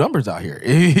do numbers out here.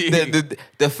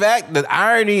 the fact, the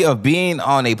irony of being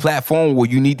on a platform where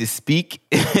you need to speak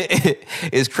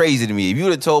is crazy to me. If you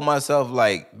would have told myself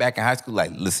like back in high school,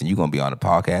 like, listen, you're gonna be on a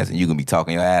podcast and you're gonna be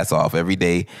talking your ass off every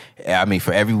day. I mean,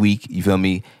 for every week, you feel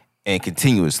me? And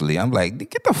continuously, I'm like,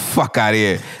 get the fuck out of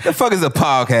here. The fuck is a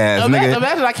podcast, nigga?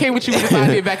 Imagine I came with you with this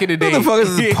idea back in the day. What the fuck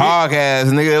is this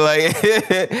podcast, nigga? Like,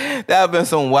 that have been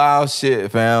some wild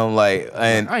shit, fam. Like,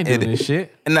 and I ain't doing this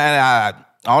shit. And I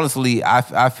honestly,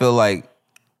 I feel like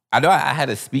I know I had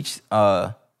a speech,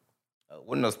 one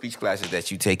of those speech classes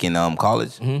that you take in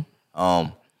college, and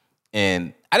I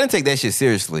didn't take that shit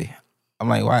seriously. I'm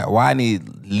like, why I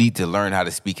need to learn how to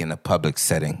speak in a public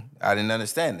setting? I didn't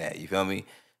understand that. You feel me?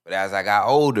 But as I got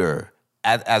older,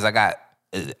 as I got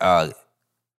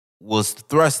was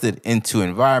thrusted into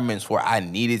environments where I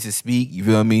needed to speak, you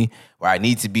feel me? Where I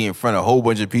need to be in front of a whole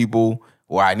bunch of people,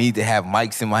 where I need to have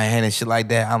mics in my hand and shit like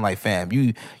that. I'm like, fam,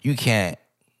 you can't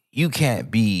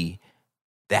be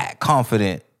that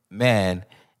confident, man,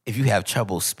 if you have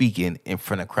trouble speaking in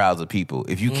front of crowds of people.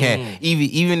 If you can't,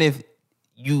 even if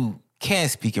you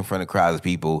can't speak in front of crowds of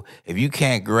people, if you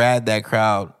can't grab that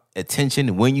crowd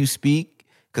attention when you speak,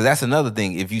 because that's another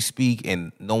thing. If you speak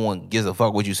and no one gives a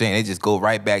fuck what you're saying, they just go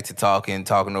right back to talking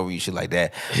over you, shit like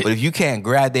that. But if you can't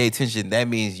grab their attention, that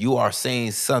means you are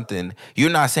saying something. You're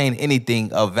not saying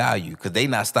anything of value because they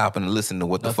not stopping to listen to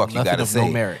what the fuck you got to say. No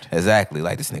merit. Exactly.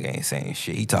 Like, this nigga ain't saying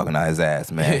shit. He talking out his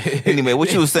ass, man. Anyway,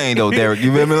 what you was saying, though, Derek?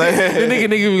 You feel me? Like, the nigga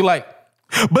be like,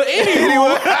 but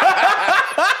anyway.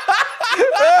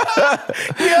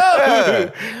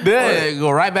 Then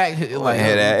go right back. Like,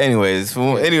 anyways,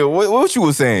 what you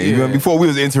was saying? You know, before we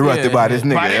was interrupted by this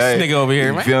nigga. By this nigga over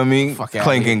here, man. You feel me?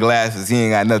 Clanking glasses. He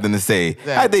ain't got nothing to say.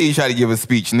 I think you try to give a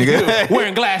speech, nigga.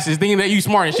 Wearing glasses, thinking that you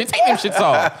smart and shit. Take them shits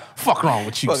off. Fuck wrong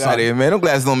with you, fuck out of here, man. Them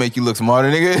glasses don't make you look smarter,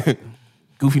 nigga.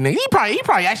 Goofy nigga. He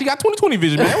probably actually got 20/20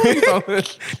 vision, man. What are you talking?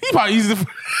 He probably uses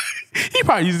He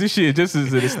probably uses this shit just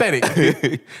as an aesthetic.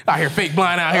 Out here fake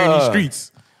blind out here in these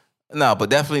streets. No, but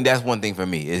definitely that's one thing for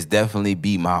me. Is definitely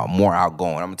be more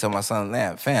outgoing. I'm gonna tell my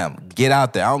son, fam, get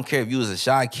out there. I don't care if you was a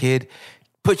shy kid.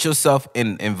 Put yourself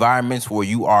in environments where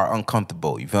you are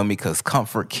uncomfortable. You feel me? Because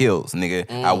comfort kills, nigga.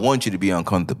 I want you to be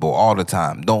uncomfortable all the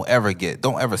time. Don't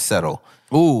ever settle.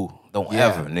 Ooh. Don't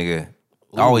ever, nigga.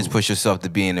 Always push yourself to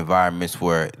be in environments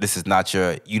where this is not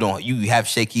you have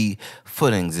shaky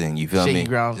footings in. You feel Shaky me?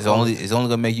 ground. It's only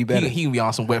gonna make you better. He can be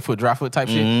on some wet foot, dry foot type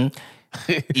shit.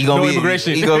 He gonna No be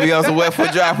immigration. He gonna be on some wet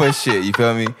foot, dry foot shit. You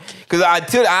feel me? Because I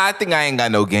think I ain't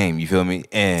got no game. You feel me?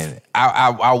 And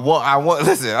I want.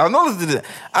 Listen, I know listen to this.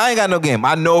 I ain't got no game.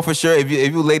 I know for sure. If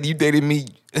you lady, you dated me,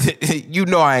 you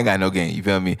know I ain't got no game. You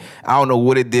feel me? I don't know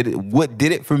what did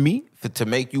it for me to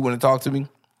make you want to talk to me,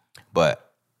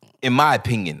 but in my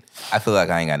opinion, I feel like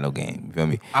I ain't got no game. You feel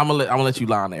me? I'm gonna let you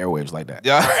lie on the airwaves like that.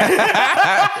 Yeah.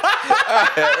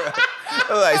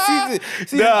 Like,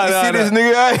 see this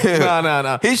nigga out here.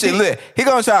 No. He should he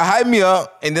gonna try to hype me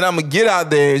up, and then I'm gonna get out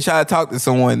there and try to talk to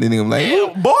someone. And then I'm like, ew,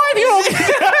 Boy, you don't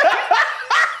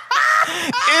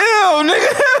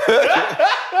nigga.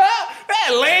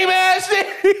 that lame ass shit.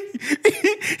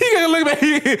 He gonna look at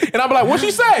me and I'm like, what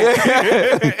she say?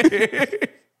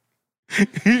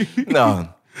 No.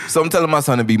 So I'm telling my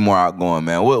son to be more outgoing,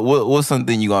 man. What's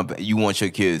something you want your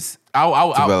kids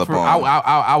develop on?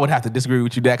 I would have to disagree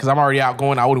with you, Dad, because I'm already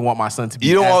outgoing. I wouldn't want my son to be.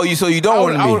 You don't want to be.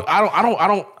 I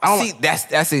don't. See,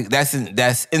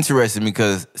 that's interesting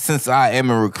because since I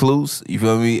am a recluse, you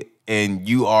feel me, and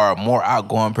you are a more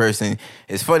outgoing person.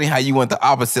 It's funny how you want the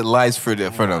opposite lives for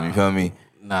them. You feel me?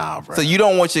 Nah, bro. So you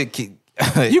don't want your kid.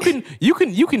 you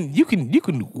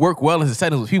can work well in the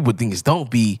settings with people, but things don't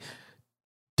be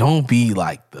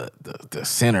like the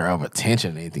center of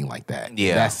attention or anything like that.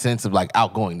 Yeah. That sense of like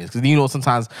outgoingness. Because you know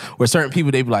sometimes where certain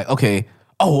people, they be like, okay,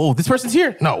 oh, this person's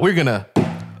here? No, we're going to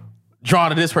draw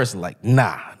to this person. Like,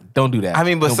 nah, don't do that. I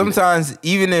mean, but sometimes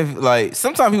even if like,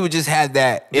 sometimes people just have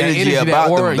that energy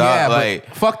about them. Dog. Yeah,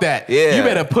 like, fuck that. Yeah. You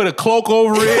better put a cloak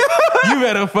over it. You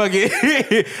better fucking.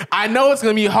 I know it's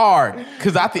gonna be hard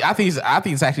because I think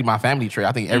it's actually my family trait.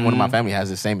 I think everyone in my family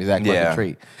has the same exact fucking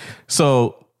trait.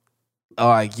 So.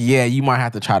 Like, yeah, you might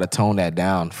have to try to tone that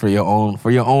down for your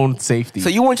own safety. So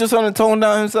you want your son to tone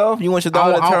down himself? You want your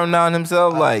daughter to tone down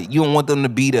himself? Like, you don't want them to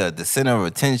be the center of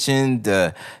attention,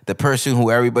 the person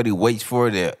who everybody waits for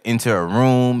to enter a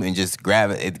room and just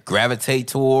gravitate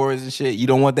towards and shit. You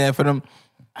don't want that for them?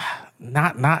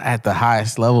 Not at the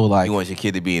highest level. Like, you want your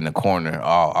kid to be in the corner,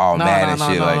 all mad and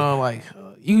shit. Like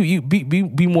you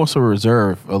be more so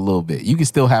reserved a little bit. You can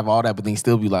still have all that, but then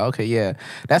still be like, okay, yeah,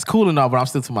 that's cool and all, but I'm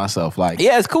still to myself. Like,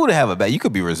 yeah, it's cool to have a back. You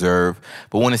could be reserved,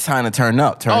 but when it's time to turn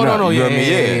up. You know what I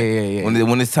mean? Yeah.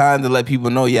 When it's time to let people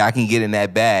know, yeah, I can get in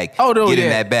that bag. Get in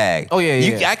that bag. Oh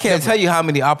yeah. I can't tell you how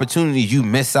many opportunities you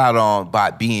miss out on by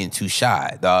being too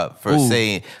shy, dog, for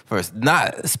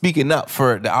not speaking up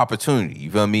for the opportunity.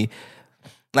 You feel me?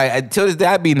 Like, until this day,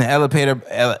 I be in the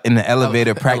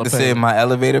elevator practicing my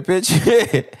elevator pitch.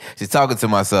 Just talking to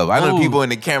myself. I know people in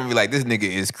the camera be like, this nigga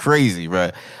is crazy,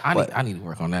 bro. I need to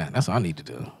work on that. That's what I need to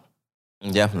do.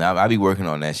 Definitely. I be working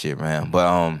on that shit, man.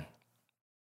 But,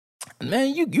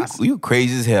 man, you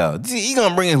crazy as hell. He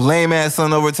gonna bring his lame ass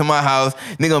son over to my house.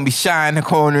 Nigga gonna be shy in the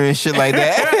corner and shit like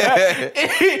that.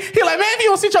 He like, man, if you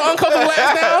don't sit your uncomfortable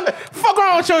ass down, fuck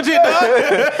around with your shit,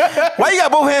 dog. Why you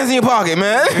got both hands in your pocket,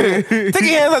 man? Take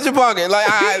your hands out your pocket. Like,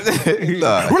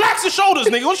 relax your shoulders,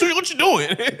 nigga. What you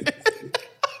doing?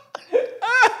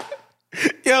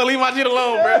 Yo, leave my shit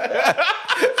alone, bro.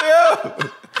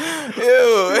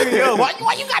 Yo,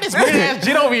 why you got this weird ass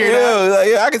shit over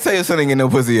here? I can tell your son ain't getting no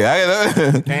pussy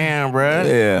yet. Damn, bro.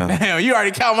 Yeah. Damn, you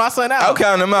already count my son out. I'll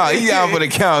count him out. He out for the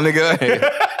count,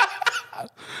 nigga.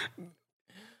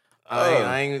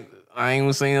 I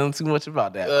ain't saying too much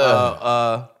about that.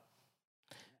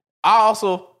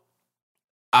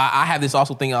 I have this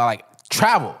also thing of like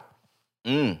travel.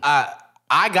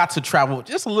 I got to travel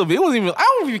just a little bit. It wasn't even, I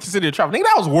don't even consider it travel. Nigga,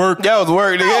 that was work. That was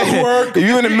work, nigga. That was work. If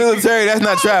you in the military, that's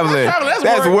not traveling.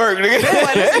 That's work, nigga. They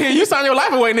like, listen, you sign your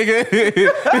life away, nigga.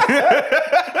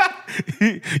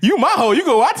 You my hoe. You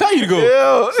go. I tell you to go.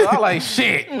 Yo. So I'm like,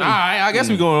 shit. All right, I guess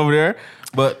we going over there.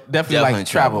 But definitely like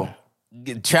travel.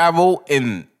 Travel,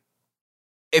 and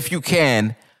if you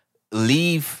can,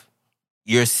 leave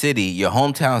your city, your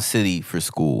hometown city for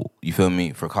school. You feel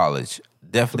me? For college.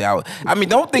 Definitely, I mean,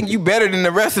 don't think you better than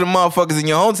the rest of the motherfuckers in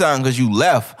your hometown because you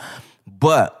left.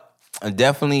 But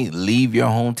definitely leave your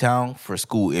hometown for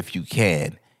school if you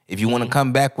can. If you want to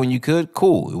come back when you could,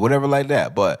 cool, whatever like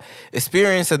that. But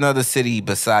experience another city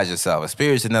besides yourself.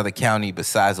 Experience another county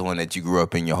besides the one that you grew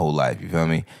up in your whole life. You feel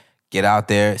me? Get out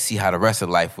there, see how the rest of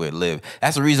life would live.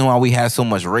 That's the reason why we have so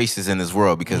much racists in this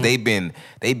world, because they've been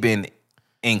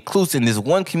inclusive in this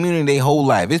one community their whole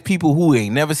life. It's people who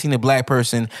ain't never seen a black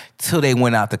person till they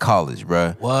went out to college,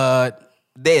 bruh. What?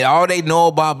 All they know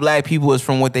about black people is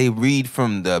from what they read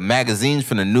from the magazines,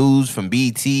 from the news, from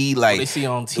BT, like What they see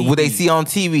on TV. What they see on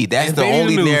TV. That's And the Baby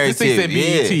only News. narrative. This thing said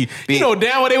BET. Yeah. You know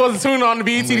damn well they wasn't tuning on the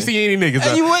BET to see any niggas.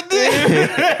 And you went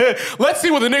there. Let's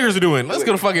see what the niggers are doing. Let's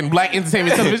go to fucking Black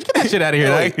Entertainment Television. Get that shit out of here.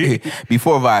 Like.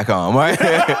 Before Viacom, right?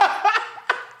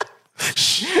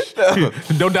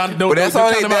 Don't But that's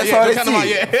all they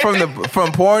see.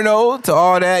 From porno to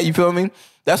all that, you feel me?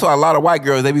 That's why a lot of white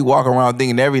girls, they be walking around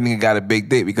thinking every nigga got a big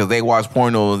dick because they watch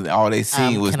porno and all they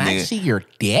seen was Can nigga. I see your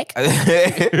dick?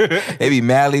 They be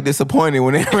madly disappointed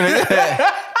when they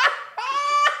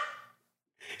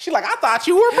She's like, I thought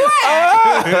you were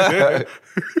black.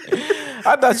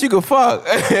 I thought you could fuck.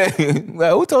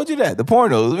 Like, who told you that? The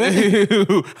pornos.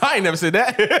 I ain't never said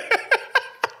that.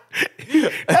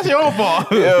 That's your own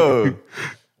fault. Yo.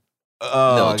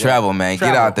 No, travel, man.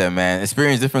 Travel. Get out there, man.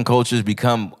 Experience different cultures.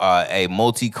 Become a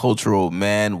multicultural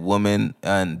man, woman,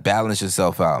 and balance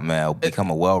yourself out, man.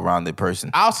 Become a well-rounded person.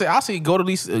 I'll say go to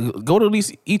at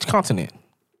least each continent.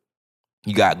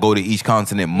 You got go to each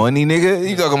continent money, nigga.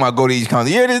 You talking about go to each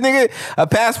continent? Yeah, this nigga, a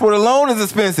passport alone is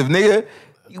expensive, nigga.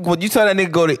 When you tell that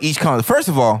nigga go to each continent, first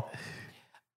of all,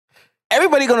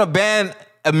 everybody gonna ban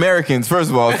Americans, first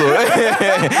of all. So our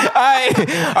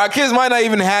kids might not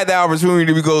even have the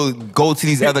opportunity to go to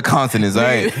these other continents, all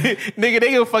right? Nigga,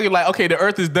 they gonna fucking like, okay, the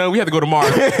earth is done. We have to go to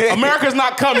Mars. America's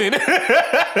not coming.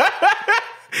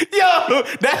 Yo,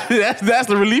 that's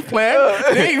the relief plan.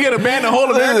 They ain't gonna ban the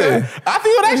whole America. I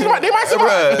feel they might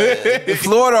survive.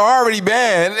 Florida already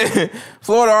banned.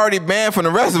 Florida already banned from the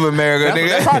rest of America,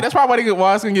 nigga. That's probably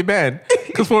why it's gonna get banned.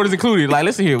 Because Florida's included. Like,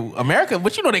 listen here, America,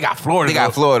 but you know they got Florida. They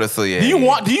got Florida, so yeah. Do you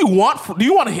want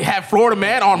to have Florida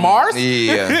man on Mars?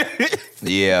 Yeah.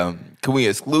 Yeah. Can we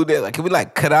exclude that? Like, can we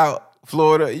like cut out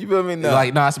Florida? You feel me? No.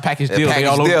 Like, nah, it's a package deal. Package They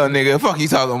all deal, over. nigga. Fuck you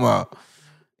talking about?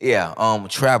 Yeah.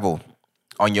 Travel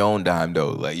on your own dime though.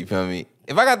 Like, you feel me?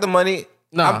 If I got the money,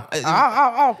 Nah,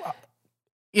 I'll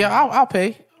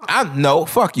pay. no,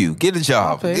 fuck you. Get a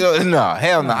job. Okay. No,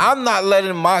 hell no. I'm not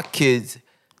letting my kids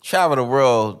travel the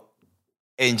world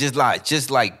and just like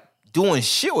doing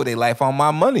shit with their life on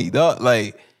my money, dog.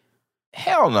 Like,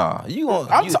 hell no.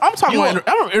 I'm talking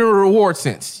about in a reward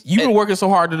sense. You've been working so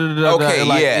hard. Okay,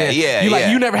 like, yeah.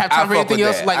 You never have time for fuck anything with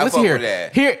else. that. Like, I listen fuck with here.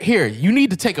 that. Here. You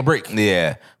need to take a break.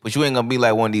 Yeah, but you ain't gonna be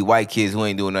like one of these white kids who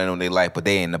ain't doing nothing on their life, but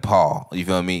they in Nepal. You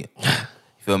feel me?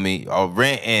 Feel me? Or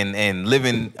rent and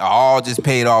living all just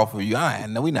paid off for you.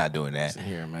 No, we not doing that.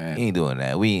 Here, man. We ain't doing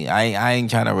that. I ain't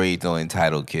trying to raise no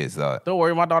entitled kids, dog. Don't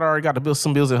worry, my daughter already got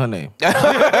some bills in her name.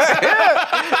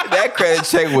 That credit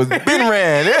check was been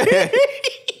ran.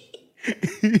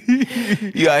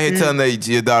 You out here telling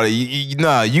your daughter, you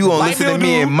gonna Light listen to bill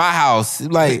me due? in my house.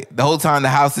 Like, the whole time the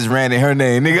house is ran in her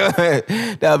name,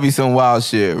 nigga. That would be some wild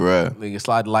shit, bro. Nigga,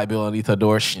 slide the light bill underneath her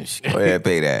door. Go ahead,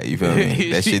 pay that. You feel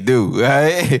me? That shit do,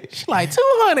 right? She like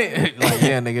 200. Like,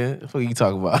 yeah, nigga. What you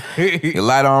talking about? Your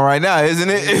light on right now, isn't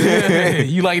it?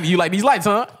 you like these lights,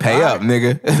 huh? Pay up,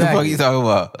 nigga. What the fuck you talking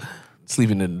about?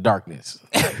 Sleeping in the darkness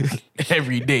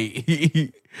every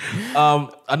day.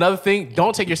 Another thing,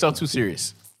 don't take yourself too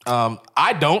serious.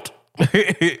 I don't.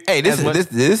 Hey,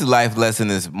 this life lesson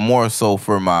is more so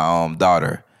for my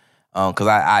daughter, because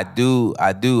I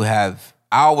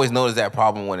always notice that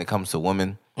problem when it comes to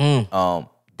women.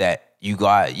 That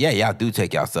y'all do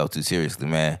take yourself too seriously,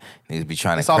 man. Niggas be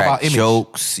trying to all crack about image.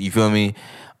 jokes, you feel me?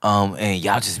 And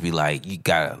y'all just be like, you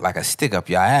got like a stick up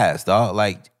your ass, dog.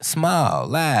 Like, smile,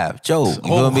 laugh, joke. You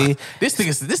feel me? This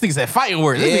nigga said fighting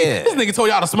words. Yeah. This nigga told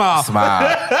y'all to smile.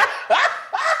 Smile.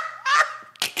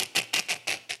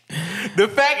 The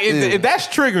fact is, if that's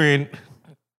triggering,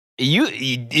 if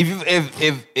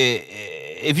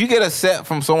you get upset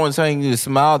from someone telling you to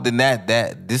smile, then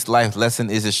that this life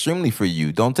lesson is extremely for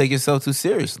you. Don't take yourself too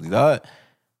seriously, dog.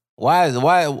 Why?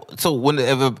 So when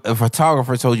if a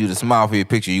photographer told you to smile for your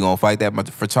picture, you gonna fight that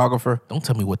photographer? don't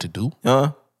tell me what to do.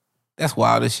 Huh? That's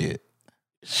wild as shit.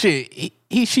 Shit,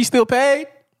 she still paid?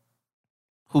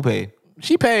 Who paid?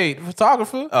 She paid the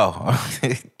photographer. Oh.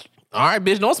 All right,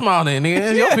 bitch, don't smile then, nigga.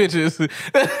 That's your pictures.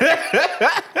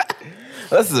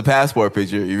 This is a passport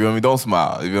picture. You feel me? Don't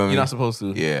smile. You feel me? You're not supposed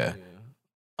to. Yeah.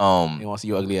 You want to see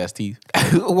your ugly ass teeth?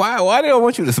 Why they don't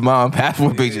want you to smile in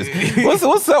passport pictures?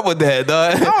 What's up with that,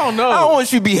 dog? I don't know. I don't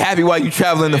want you to be happy while you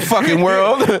traveling the fucking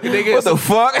world. What the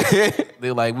fuck?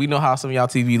 They're like, we know how some of y'all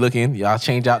TV looking. Y'all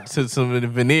change out to some of the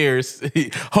veneers.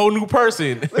 Whole new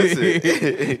person.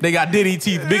 They got Diddy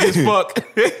teeth, big as fuck.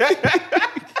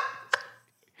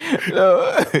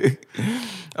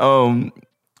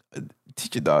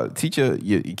 Teach your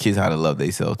kids how to love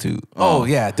themselves too. Oh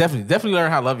yeah, definitely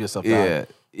learn how to love yourself.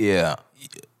 Yeah.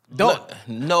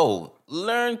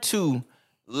 Learn to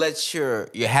let your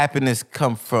happiness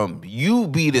come from you.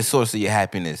 Be the source of your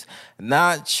happiness,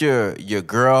 not your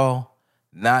girl,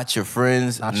 not your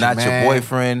friends, not your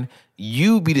boyfriend.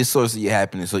 You be the source of your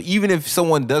happiness. So even if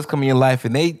someone does come in your life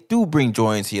and they do bring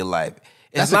joy into your life,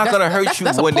 it's not gonna hurt you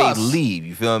when they leave.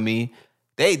 You feel me?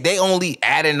 They only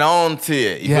adding on to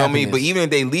it. You feel me? But even if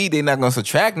they leave, they're not gonna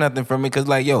subtract nothing from it. Cause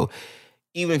like, yo,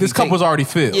 even if this cup was already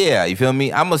filled. Yeah, you feel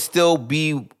me? I'ma still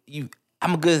be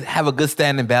have a good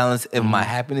standing balance in my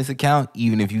happiness account,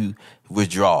 even if you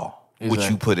withdraw what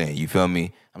you put in. You feel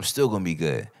me? I'm still gonna be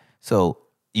good. So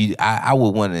I would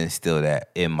want to instill that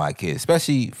in my kids,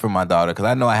 especially for my daughter, because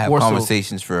I know I have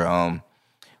conversations with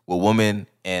women,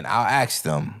 and I'll ask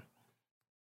them,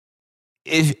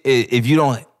 if you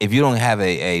don't have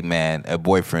a man, a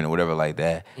boyfriend or whatever like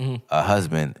that, a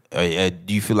husband,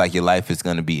 do you feel like your life is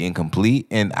going to be incomplete?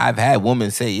 And I've had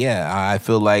women say, yeah, I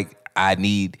feel like I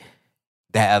need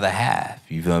that other half.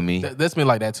 You feel me? That's been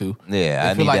like that too.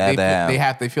 Yeah, I need that other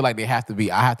half. They feel like they have to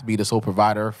be. I have to be the sole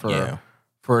provider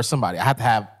for somebody. I have to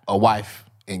have a wife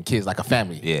and kids, like a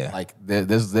family. Yeah, like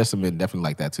there's some men definitely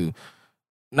like that too.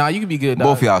 Nah, you can be good.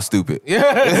 Both of y'all stupid.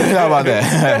 Yeah. How about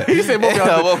that? You said both of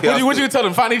y'all stupid. What you tell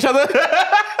them? Find each other?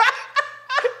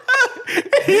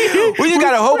 We just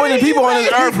got a whole bunch of people on this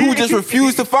earth who just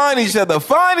refuse to find each other.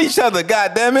 Find each other,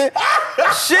 goddammit.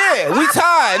 Shit, we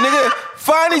tired, nigga.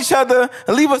 Find each other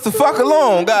and leave us the fuck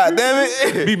alone,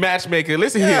 goddammit. Be matchmaker.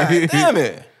 Listen here. Damn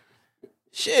it.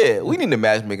 Shit, we need a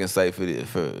matchmaking site for this.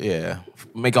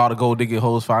 Make all the gold digging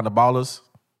hoes find the ballers.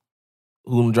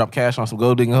 Who gonna drop cash on some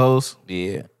gold digging hoes?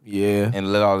 Yeah.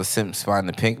 And let all the simps find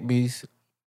the pink bees.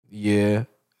 Yeah.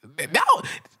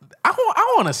 I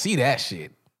want to see that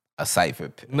shit. A site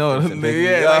for no,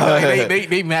 yeah,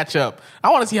 they match up.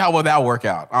 I want to see how well that work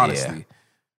out. Honestly,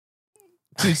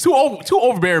 two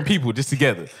overbearing people just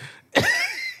together.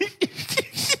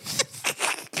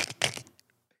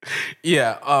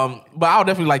 Yeah, but I'll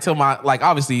definitely like tell my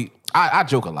obviously I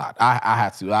joke a lot. I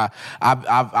have to.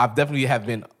 I've definitely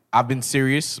I've been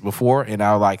serious before, and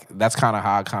that's kind of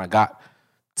how I kind of got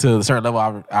to the certain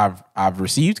level I've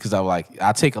received, because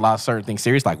I take a lot of certain things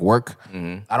serious, like work.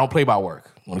 I don't play by work.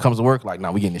 When it comes to work, we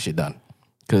getting this shit done.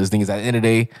 Because the thing is, at the end of the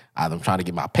day, I'm trying to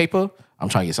get my paper, I'm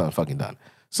trying to get something fucking done.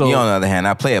 So, on the other hand,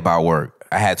 I play about work.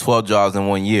 I had 12 jobs in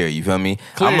 1 year. You feel me?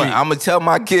 I'm gonna tell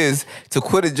my kids to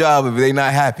quit a job if they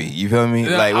not happy. You feel me?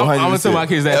 I'm gonna tell my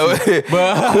kids that too.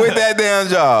 Quit that damn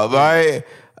job. All right.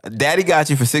 Daddy got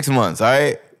you for 6 months. All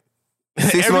right.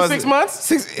 6 months?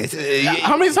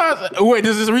 How many times? Wait,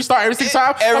 does this restart every 6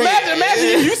 times?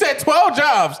 Imagine you said 12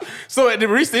 jobs. So it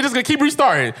just gonna keep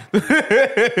restarting.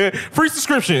 Free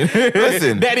subscription.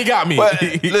 Listen. Daddy got me. But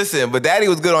Daddy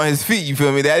was good on his feet, you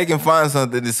feel me? Daddy can find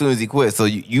something as soon as he quits. So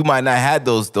you might not have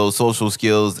those social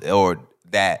skills or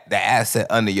that asset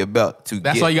under your belt to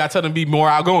That's why you gotta tell them to be more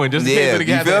outgoing. Just in case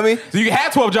you feel me? So you can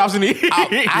have 12 jobs in the year.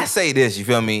 I say this, you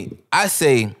feel me? I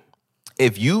say,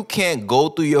 if you can't go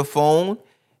through your phone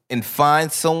and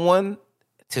find someone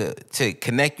to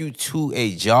connect you to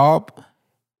a job,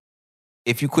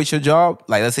 if you quit your job,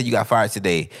 like let's say you got fired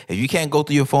today, if you can't go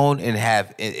through your phone and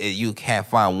you can't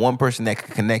find one person that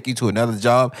can connect you to another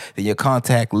job, then your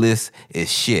contact list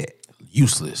is shit.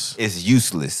 Useless. It's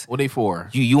useless. What they for?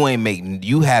 You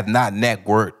have not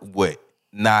networked with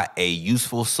not a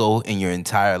useful soul in your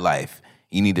entire life.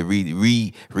 You need to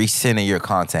recenter your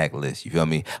contact list. You feel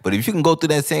me? But if you can go through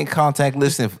that same contact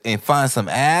list and find some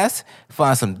ass,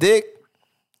 find some dick,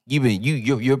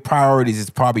 your priorities is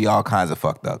probably all kinds of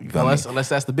fucked up. You feel me? Unless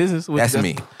that's the business. That's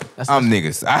me. I'm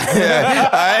niggas.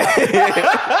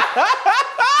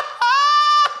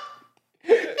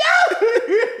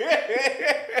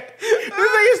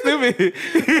 This nigga stupid.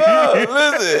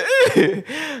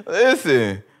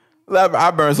 Listen.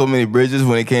 I burned so many bridges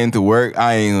when it came to work.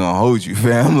 I ain't gonna hold you,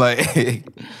 fam.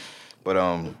 But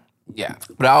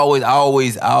I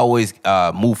always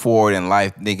move forward in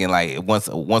life thinking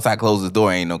once I close the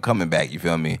door, ain't no coming back. You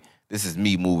feel me? This is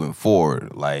me moving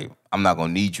forward. I'm not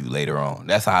gonna need you later on.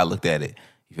 That's how I looked at it.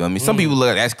 You feel me? Some people look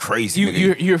like that's crazy.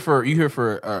 You here for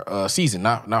a season,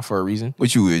 not for a reason.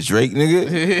 What you is, Drake,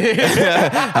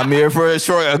 nigga? I'm here for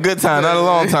a good time, not a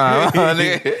long time,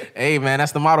 nigga. Hey man,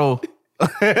 that's the motto.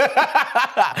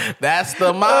 That's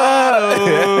the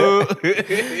motto.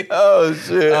 Oh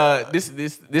shit.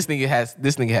 This nigga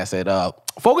has said,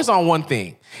 focus on one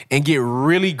thing and get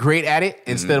really great at it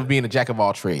instead of being a jack of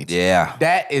all trades. Yeah.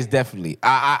 That is definitely.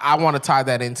 I want to tie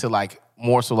that into like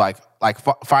more so like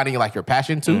finding like your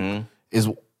passion too is,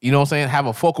 you know what I'm saying? Have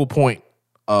a focal point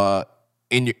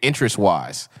in your interest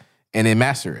wise and then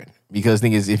master it. Because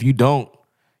thing is, if you don't,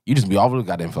 you just be all over the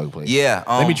goddamn fucking place. Yeah.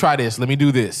 Let me try this. Let me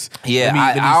do this. Yeah.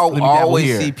 Let me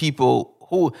always see people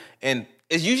who, and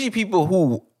it's usually people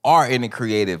who are in the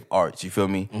creative arts. You feel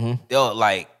me? They'll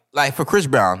like for Chris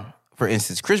Brown, for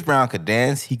instance. Chris Brown could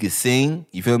dance. He could sing.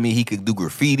 You feel me? He could do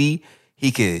graffiti.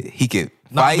 He could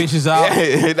knock fight. bitches out.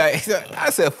 Yeah, like, I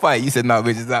said fight. You said knock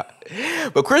bitches out.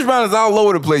 But Chris Brown is all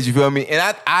over the place. You feel me?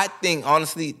 And I think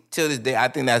honestly, till this day, I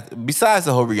think that besides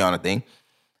the whole Rihanna thing,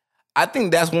 I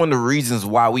think that's one of the reasons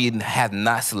why we have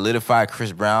not solidified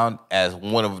Chris Brown as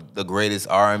one of the greatest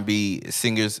R&B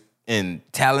singers and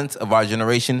talents of our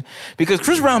generation. Because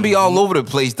Chris Brown be all over the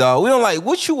place, dog. We don't like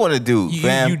what you want to do,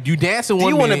 fam. You dancing one Do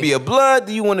you want to minute. be a blood?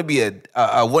 Do you want to be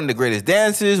a one of the greatest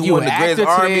dancers? You One of the an greatest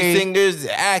actor R&B today. singers?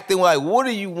 Acting like what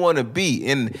do you want to be?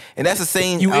 And that's the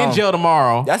same. You in jail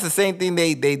tomorrow. That's the same thing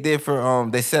they did for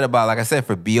they said about, like I said,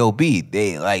 for B.O.B.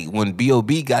 They like when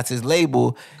B.O.B. got his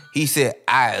label. He said,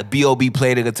 B.O.B.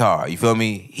 played the guitar. You feel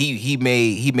me? He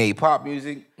made pop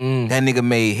music. That nigga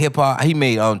made hip hop. He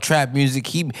made trap music.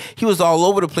 He was all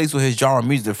over the place with his genre of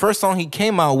music. The first song he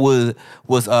came out with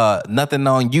was Nothing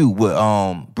on You with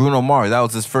Bruno Mars. That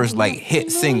was his first like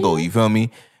hit single. You feel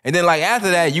me? And then like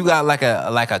after that, you got like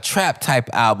a trap type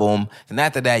album. And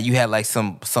after that, you had like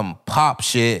some pop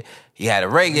shit. He had a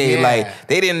reggae, Yeah. like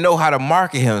they didn't know how to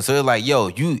market him. So it's like, yo,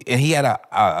 and he had a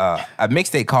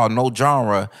mixtape called No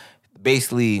Genre.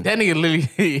 Basically, That nigga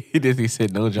literally he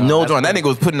said no genre. no genre. That nigga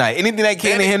was putting out anything that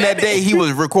came to him that day. He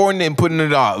was recording it and putting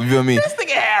it out. You feel me? This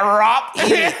nigga had rock.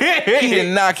 He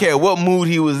did not care what mood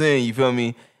he was in. You feel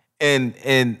me? And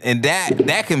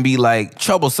that can be like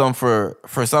troublesome for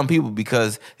some people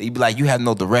because you be like, you have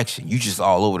no direction. You just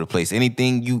all over the place.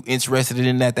 Anything you interested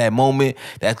in at that moment,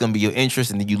 that's gonna be your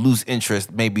interest, and then you lose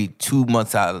interest maybe 2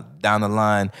 months down the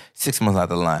line, 6 months out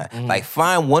the line. Like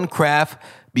find one craft,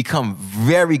 become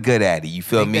very good at it. You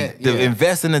feel me?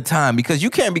 Invest in the time because you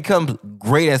can't become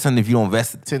great at something if you don't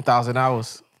invest in it. 10,000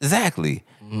 hours. Exactly.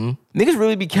 Niggas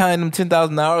really be counting them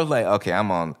 10,000 hours. Like, okay,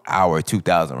 I'm on hour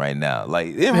 2,000 right now. Like,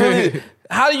 it really.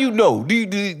 How do you know?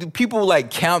 Do people like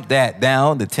count that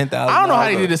down to 10,000? I don't know how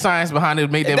they did the science behind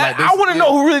it. Made them like this. I want to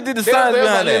know who really did the science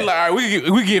behind that. Like, all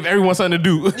right, we give everyone something to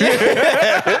do.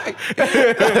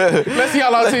 Let's see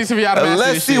how long it takes for y'all to master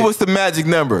Let's this see shit. what's the magic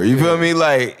number. You feel me?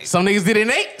 Like Some niggas did it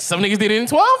in 8. Some niggas did it in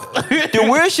 12. the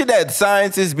weird shit that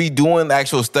scientists be doing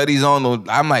actual studies on.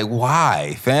 I'm like,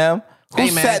 why, fam? Who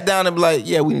Hey, man. sat down and be like,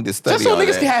 yeah, we need to study Just so all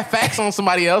niggas that. can have facts on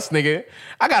somebody else, nigga.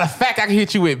 I got a fact I can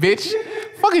hit you with, bitch.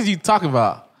 Fuck is you talking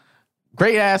about?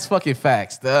 Great ass fucking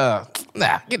facts. Nah,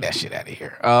 get that shit out of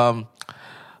here.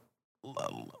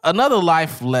 Another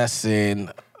life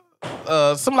lesson.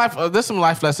 There's some life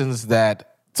lessons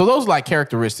that. So those are like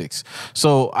characteristics.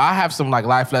 So I have some like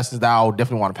life lessons that I would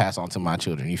definitely want to pass on to my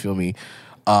children. You feel me?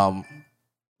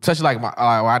 Especially like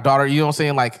my daughter. You know what I'm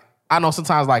saying? Like I know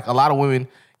sometimes like a lot of women,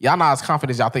 y'all not as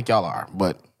confident as y'all think y'all are,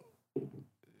 but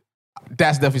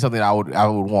that's definitely something I would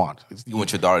want. You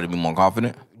want your daughter to be more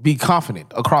confident? Be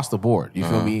confident across the board. You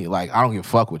feel me? Like I don't give a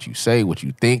fuck what you say, what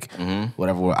you think,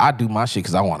 whatever. I do my shit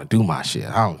because I want to do my shit.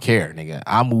 I don't care, nigga.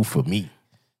 I move for me.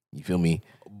 You feel me?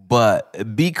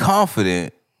 But be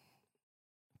confident,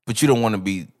 but you don't want to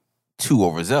be too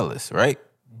overzealous, right?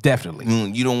 Definitely.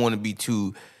 You don't want to be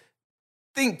too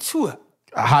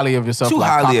Highly of yourself. too like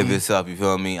highly of cocky, yourself. You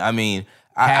feel me? I mean,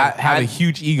 have a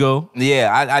huge ego.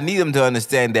 Yeah, I need them to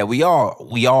understand that we all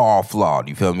are flawed.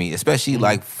 You feel me? Especially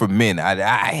like for men.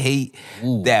 I hate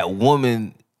that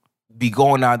woman be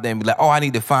going out there and be like, oh, I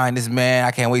need to find this man.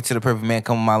 I can't wait till the perfect man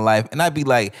come in my life. And I'd be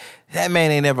like, that man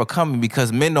ain't ever coming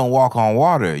because men don't walk on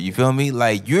water. You feel me?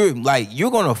 Like you're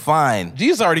gonna find.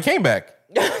 Jesus already came back.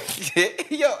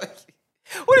 Yo,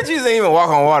 what did Jesus even walk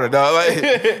on water, dog?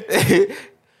 Like,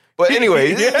 but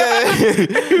anyway.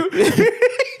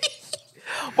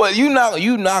 But you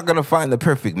not gonna find the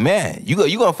perfect man. You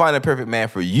gonna find the perfect man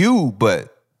for you.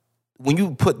 But when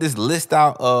you put this list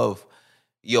out of,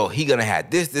 yo, he gonna have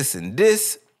this, and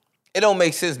this, it don't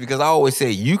make sense because I always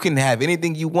say you can have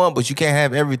anything you want, but you can't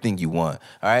have everything you want.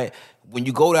 All right. when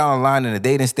you go down the line in the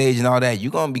dating stage and all that,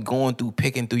 you're gonna be going through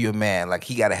picking through your man. Like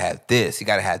he gotta have this, he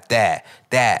gotta have that.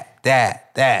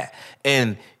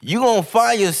 And you're gonna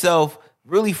find yourself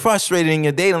really frustrated in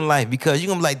your dating life because you're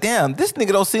gonna be like, damn, this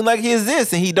nigga don't seem like he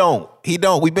exists, and he don't.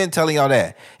 We've been telling y'all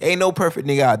that. Ain't no perfect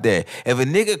nigga out there. If a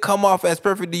nigga come off as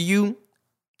perfect to you,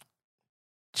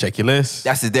 check your list.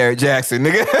 that's the Derrick Jackson,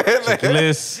 nigga. Check your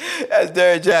list. That's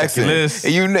Derrick Jackson. your list.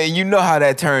 And you know how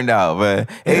that turned out, man.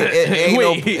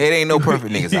 It ain't no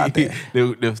perfect niggas out there.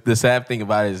 The sad thing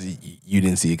about it is you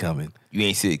didn't see it coming. You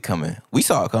ain't see it coming. We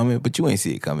saw it coming, but you ain't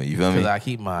see it coming. You feel me? Because I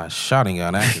keep my shotting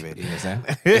gun activated. You know what I'm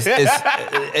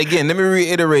saying? Again, let me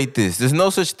reiterate this. There's no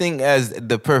such thing as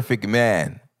the perfect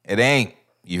man. It ain't.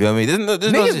 You feel me?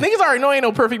 Niggas already know ain't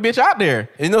no perfect bitch out there.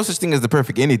 There's no such thing as the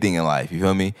perfect anything in life. You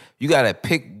feel me? You gotta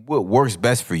pick what works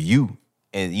best for you,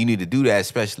 and you need to do that,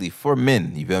 especially for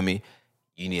men. You feel me?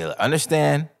 You need to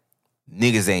understand,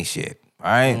 niggas ain't shit.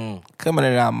 All right, coming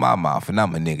out of my mouth, and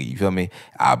I'm a nigga. You feel me?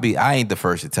 I ain't the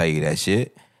first to tell you that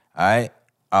shit. All right,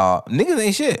 niggas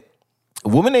ain't shit.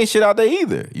 Women ain't shit out there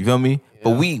either. You feel me? Yeah.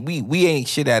 But we ain't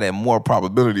shit at it more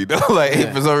probability though,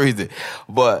 for some reason.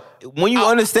 But when you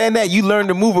understand that, you learn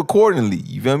to move accordingly.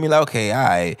 You feel me? Like, okay, all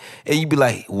right. And you be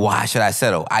like, why should I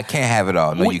settle? I can't have it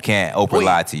all. No, you can't. Oprah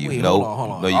lied to you. No,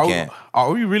 hold on. No, you can't.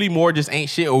 Are we really more just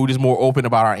ain't shit, or we just more open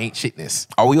about our ain't shitness?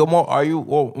 Are you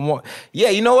more? Yeah,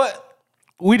 you know what?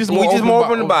 We just more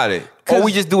open about it. Or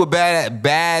we just do a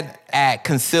bad at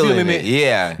concealing it.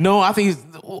 Yeah. No, I think it's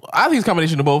a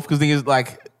combination of both. Because the thing is,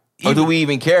 like, or do we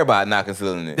even care about not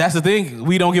concealing it? That's the thing.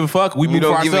 We don't give a fuck. We move for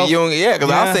ourselves. Because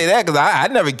I'll say that because I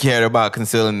never cared about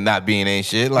concealing not being ain't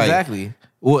shit. Like, exactly.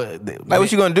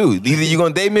 What you gonna do? Either you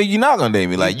gonna date me or you not gonna date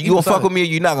me. Like, you gonna fuck with me or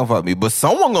you not gonna fuck with me. But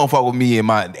someone gonna fuck with me in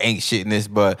my ain't shitness.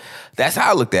 But that's how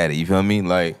I looked at it. You feel me?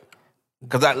 Like,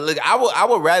 because I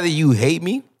would rather you hate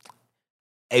me.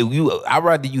 I'd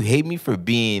rather you hate me for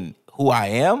being who I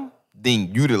am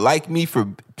than you to like me for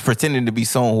pretending to be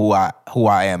someone who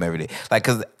I am every day. Like,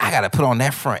 cause I gotta put on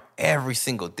that front every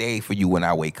single day for you when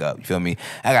I wake up. You feel me?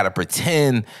 I gotta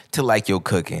pretend to like your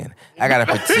cooking. I gotta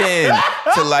pretend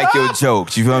to like your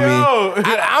jokes. You feel me?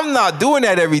 I'm not doing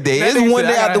that every day. There's one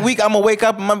day out the week I'm gonna wake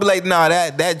up and I'm gonna be like, nah,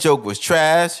 that joke was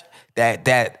trash.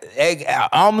 That egg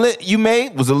omelet you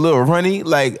made was a little runny.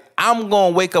 Like, I'm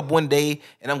gonna wake up one day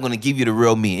and I'm gonna give you the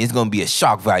real me. It's gonna be a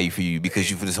shock value for you because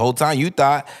for this whole time you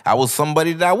thought I was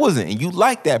somebody that I wasn't, and you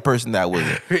like that person that I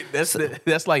wasn't.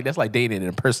 That's like dating an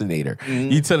impersonator.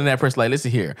 Mm-hmm. You telling that person, like,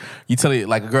 listen here. You telling,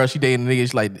 like, a girl, she dating a nigga,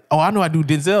 she's like, oh, I know I do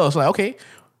Denzel. It's like, okay.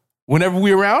 Whenever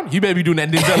we around, you better be doing that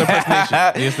Denzel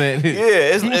impersonation. You understand?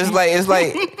 Yeah,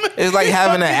 it's like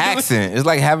having an accent. It's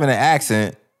like having an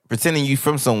accent. Pretending you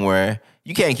from somewhere,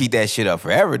 you can't keep that shit up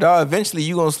forever, dog. Eventually,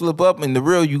 you gonna slip up, and the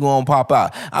real you gonna pop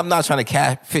out. I'm not trying to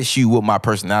catfish you with my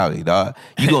personality, dog.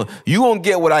 You gonna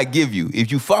get what I give you. If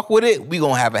you fuck with it, we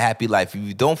gonna have a happy life. If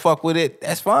you don't fuck with it,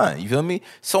 that's fine. You feel me?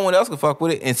 Someone else can fuck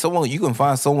with it, and you can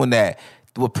find someone that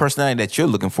with personality that you're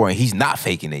looking for, and he's not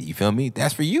faking it. You feel me?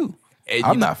 That's for you. And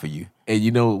I'm not for you. And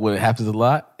you know what happens a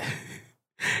lot?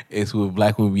 It's when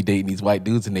black women be dating these white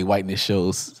dudes and they whiteness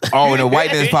shows. Oh, and the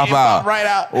whiteness pop out. Right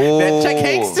out. Oh, that check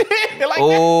hanks like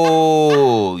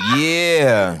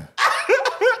yeah.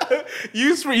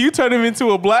 You turn him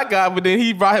into a black guy, but then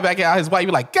he brought him back out his white. You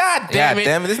be like, God damn it.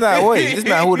 This not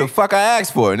who the fuck I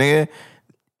asked for, nigga.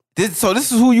 This is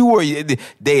who you were.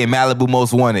 They in Malibu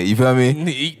Most Wanted. You feel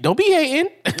me? Don't be hating.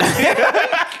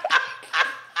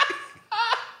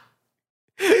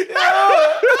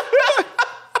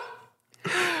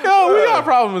 Yo, we got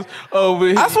problems over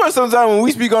here. I swear sometimes when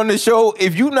we speak on this show,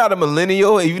 if you're not a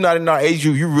millennial, if you're not in our age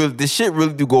group, this shit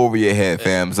really do go over your head,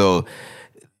 fam. So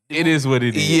it is what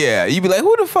it is. Yeah, you be like,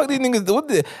 who the fuck these niggas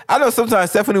do? I know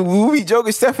sometimes Stephanie, we be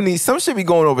joking, Stephanie, some shit be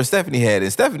going over Stephanie's head,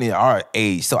 and Stephanie our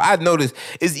age. So I noticed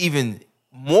it's even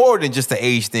more than just an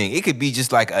age thing. It could be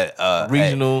just like a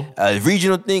regional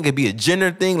thing. It could be a gender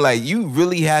thing. Like, you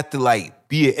really have to like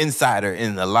be an insider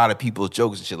in a lot of people's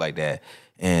jokes and shit like that.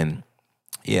 And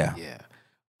yeah.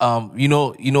 You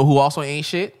know who also ain't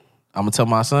shit? I'm gonna tell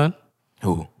my son.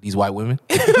 Who? These white women.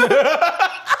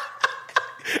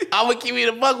 I'm gonna keep it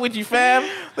a buck with you, fam.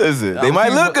 Listen, they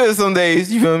might look good some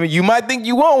days. You feel me? You might think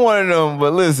you want one of them,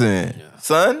 but listen,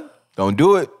 son, don't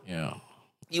do it. Yeah.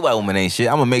 You white woman ain't shit.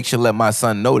 I'm gonna make sure let my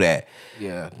son know that.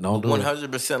 Yeah, don't do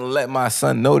 100% let my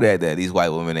son know that these white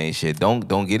women ain't shit.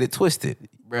 Don't get it twisted,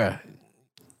 bruh.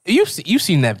 You've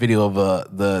seen that video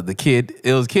of the kid.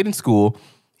 It was a kid in school.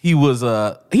 He was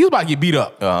about to get beat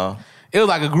up. Uh-huh. It was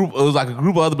like a group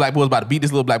of other black boys about to beat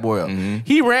this little black boy up. Mm-hmm.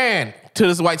 He ran to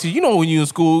this white teacher, you know when you in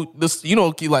school, this you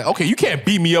know, like, okay, you can't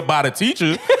beat me up by the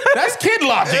teacher. That's kid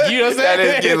logic. You know what I'm saying? That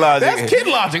is kid logic. That's kid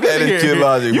logic. That is kid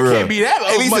logic, You bro. can't be that.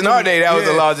 At least in our day, that was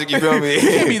the logic. You feel me? You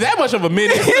can't be that much of a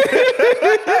menace.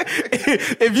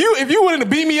 if you wanted to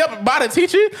beat me up by the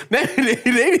teacher, they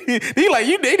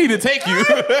need to take you.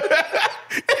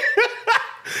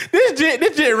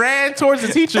 This jit ran towards the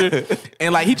teacher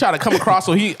and like he tried to come across.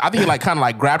 So I think he like kind of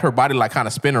like grabbed her body, like kind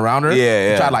of spin around her.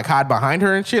 Yeah. Tried to like hide behind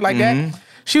her and shit like that.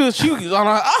 She was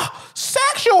on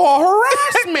sexual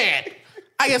harassment.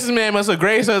 I guess this man must have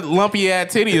grazed her lumpy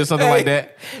ass titty or something like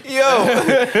that. Yo,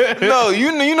 no,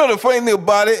 you know the funny thing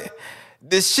about it?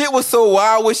 This shit was so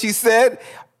wild what she said.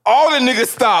 All the niggas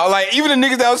stopped. Like, even the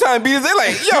niggas that was trying to beat us, they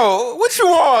like, yo, what you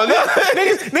on?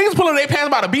 niggas pulling their pants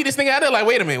about to beat this nigga out there. Like,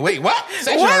 wait a minute, wait, what?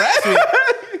 Sexual harassment?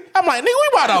 I'm like, nigga, we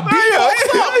about to beat you.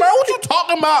 What's up, bro? What you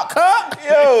talking about, cup?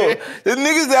 Yo, the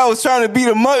niggas that was trying to beat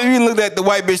him up, even looked at the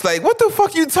white bitch like, what the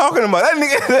fuck you talking about? That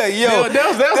nigga, like, yo,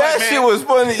 that like, shit was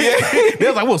funny. Yeah. They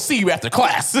was like, we'll see you after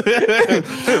class. We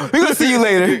gonna see you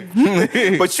later.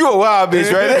 But you a wild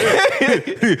bitch,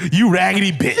 right? You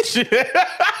raggedy bitch.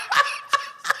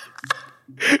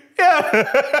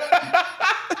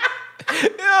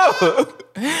 Yo,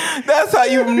 that's how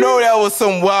you know that was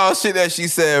some wild shit that she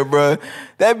said, bro.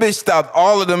 That bitch stopped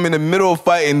all of them in the middle of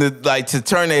fighting to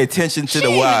turn their attention to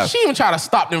the wife. She even tried to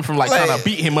stop them from like trying to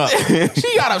beat him up.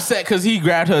 She got upset because he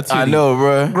grabbed her titty. I know,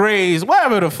 bro. Grazed,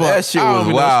 whatever the fuck. That shit was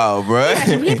wild, bro.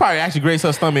 He probably actually grazed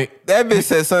her stomach. That bitch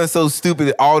said something so stupid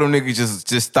that all them niggas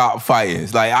just stopped fighting.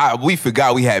 It's like we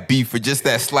forgot we had beef for just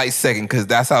that slight second because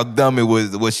that's how dumb it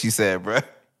was what she said, bro.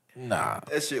 Nah.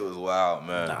 That shit was wild,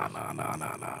 man.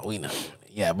 Nah. We know.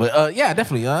 Yeah, but yeah,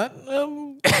 definitely.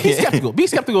 Be skeptical. Be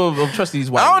skeptical of trusting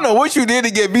these white. I don't know what you did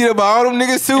to get beat up by all them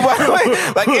niggas too, by the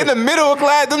way. Like in the middle of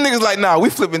class, them niggas like, nah, we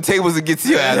flipping tables to get to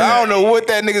your ass. I don't know what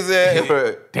that nigga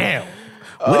said. Damn.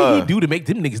 What did he do to make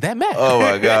them niggas that mad? Oh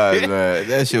my God, man.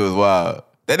 That shit was wild.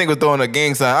 That nigga throwing a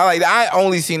gang sign. I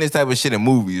only seen this type of shit in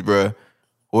movies, bro.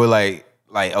 Or like,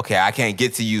 okay, I can't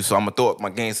get to you, so I'm gonna throw up my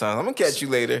gang signs. I'm gonna catch you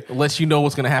later. Let you know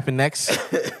what's gonna happen next.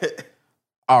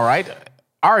 All right.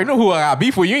 I already know who I got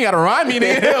beef with. You ain't gotta rhyme me,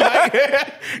 nigga. Like,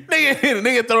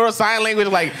 nigga throw a sign language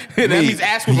like that means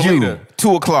ask for later.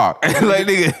 2:00. Like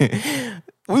nigga.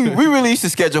 We really used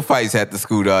to schedule fights at the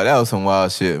school, dog. That was some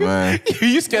wild shit, man.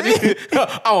 You schedule?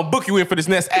 I'm gonna book you in for this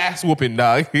next ass whooping,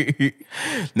 dog.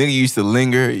 Nigga used to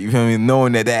linger, you feel me,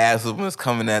 knowing that ass whooping was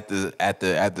coming at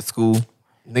the school.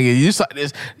 Nigga, you saw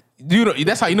this. You know,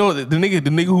 that's how you know the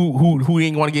nigga who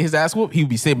ain't want to get his ass whooped. He would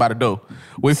be sitting by the door,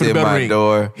 wait for the bell to ring.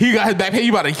 Door. He got his back. He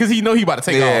about to because he know he about to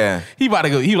take off. He about to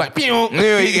go. He like, pew.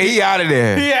 Yeah, he out of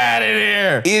there. He out of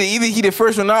there. Either he the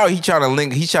first one out, or he trying to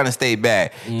linger. He trying to stay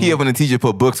back. He helping the teacher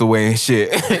put books away and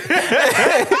shit.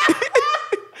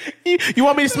 You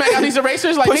want me to smack out these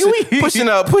erasers? Like pushing in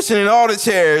all the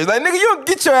chairs. Like nigga, you don't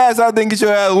get your ass out there and get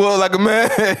your ass whooped like a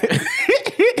man.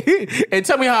 And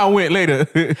tell me how it went later.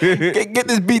 Get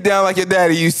this beat down like your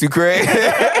daddy used to, Craig.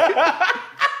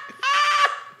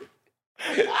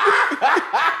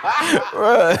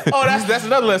 Oh, that's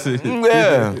another lesson.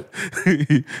 Yeah.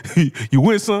 You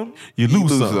win some, you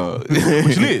lose some. But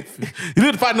you live. You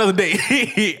live to fight another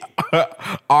day.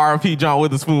 R.I.P. John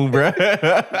Witherspoon, bro.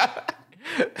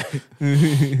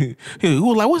 He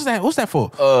was like, what's that? What's that for?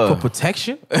 For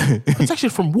protection? Protection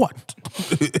from what?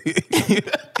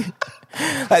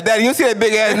 Like, Daddy, you see that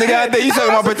big ass nigga out there? You talking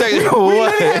about protection from We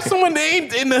what? literally had someone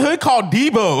named in the hood called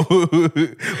Debo.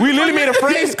 We literally made a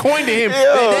phrase coined to him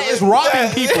that is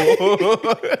robbing people.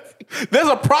 There's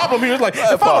a problem here. It's like,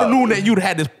 if I would have known that you'd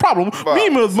had this problem, me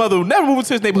and my mother would never move into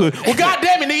this neighborhood. Well,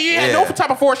 goddamn it, nigga, you had no type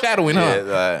of foreshadowing, huh?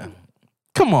 Yeah,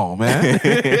 Come on, man.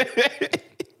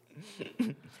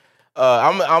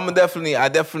 I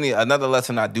definitely another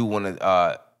lesson I do want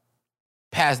to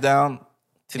pass down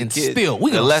to the kids. Instill.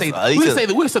 We can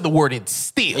say the word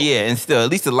instill. Yeah, instill. At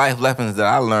least the life lessons that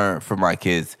I learned from my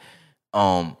kids.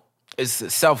 It's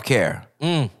self-care.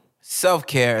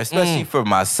 Self-care, especially for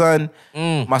my son.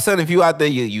 My son, if you out there,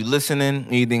 you listening,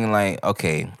 you thinking like,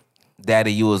 okay,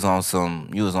 Daddy, you was on some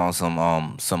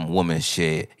woman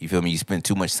shit. You feel me? You spent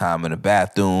too much time in the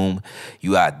bathroom.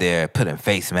 You out there putting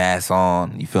face masks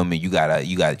on. You feel me? You got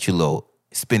your little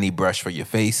spinny brush for your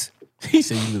face. He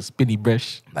said you little spinny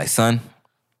brush. Like, son,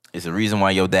 it's the reason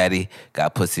why your daddy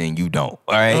got pussy and you don't.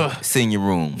 All right? Sit in your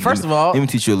room. First of all, let me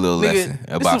teach you a little lesson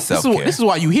about self-care. This is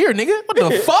why you here, nigga. What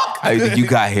the fuck? How you think you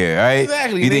got here, all right?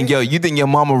 Exactly. You think your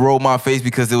mama rolled my face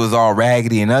because it was all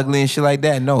raggedy and ugly and shit like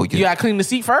that? No. You gotta clean the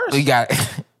seat first. You got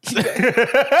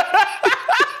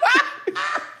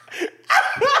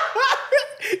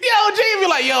Yo, Jay be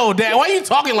like, yo, Dad, why you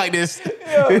talking like this?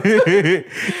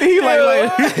 He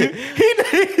like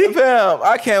Fam,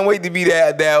 I can't wait to be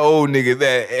that old nigga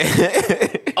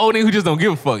that old nigga who just don't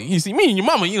give a fuck. You see me and your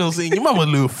mama, you know what I'm saying? Your mama a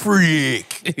little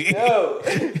freak. Yo.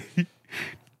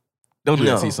 Don't do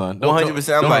that to your son.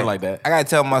 100%. I'm don't like that. I gotta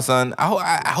tell my son. I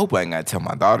hope I ain't gotta tell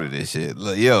my daughter this shit.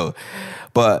 Look, yo,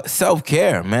 but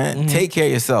self-care, man. Mm-hmm. Take care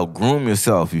of yourself. Groom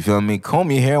yourself. You feel me?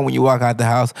 Comb your hair when you walk out the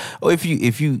house. Or if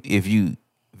you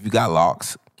got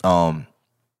locks,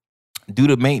 do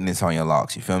the maintenance on your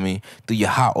locks. You feel me? Do your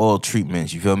hot oil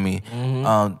treatments. You feel me?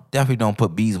 Mm-hmm. Definitely don't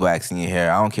put beeswax in your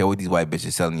hair. I don't care what these white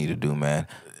bitches telling you to do, man.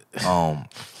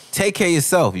 Take care of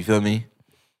yourself. You feel me?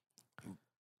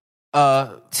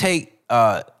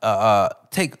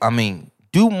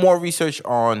 Do more research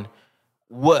on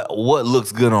what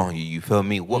looks good on you. You feel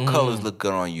me? What colors look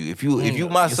good on you? If you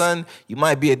my son, you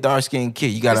might be a dark skinned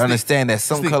kid. You gotta understand that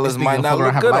some colors might not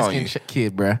look good on you.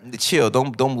 Kid, bro. Chill.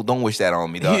 Don't wish that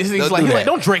on me, dog. He's like,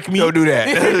 don't drink me. Don't do that.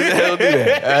 Don't do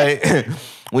that. All right.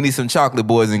 We need some chocolate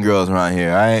boys and girls around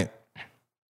here.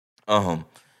 All right.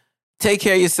 Take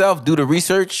care of yourself. Do the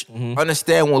research.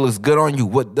 Understand what looks good on you.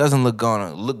 What doesn't look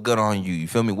good on you. You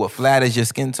feel me? What flatters your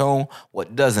skin tone.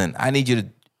 What doesn't. I need you to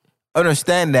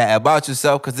understand that about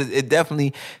yourself because it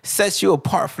definitely sets you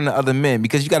apart from the other men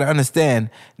because you got to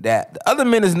understand that the other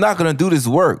men is not going to do this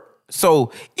work.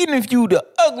 So even if you the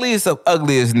ugliest of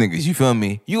ugliest niggas, you feel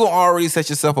me? You gonna already set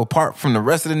yourself apart from the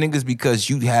rest of the niggas because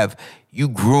you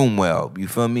groom well. You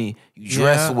feel me? You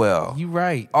dress well. You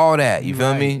right. All that. You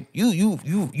feel me?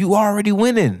 You already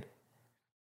winning.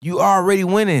 You already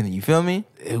winning. You feel me?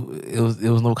 It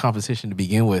was no competition to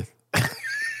begin with.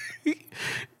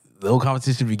 No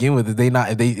competition to begin with.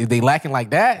 If they lacking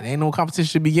like that, ain't no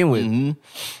competition to begin with.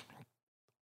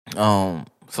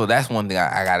 So that's one thing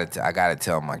I gotta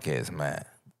tell my kids, man.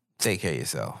 Take care of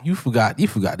yourself. You forgot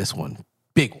this one.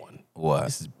 Big one. What?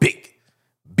 This is big.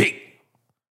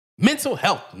 Mental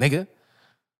health, nigga.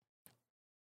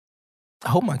 I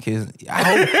hope my kids.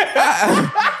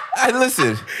 I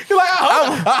listen. You're like,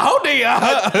 I hope they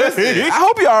are. Listen, I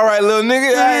hope you're all right, little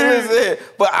nigga. Listen,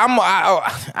 but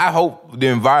I hope the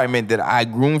environment that I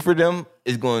groom for them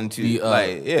is going to be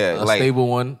a stable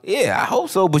one. Yeah, I hope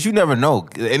so. But you never know.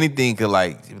 Anything could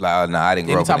I didn't grow up.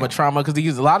 Any type of trauma,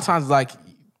 because a lot of times like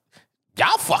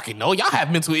y'all fucking know. Y'all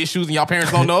have mental issues and y'all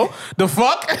parents don't know. The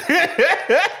fuck?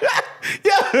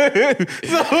 Yeah.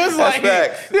 So it's like,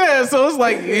 yeah, so it's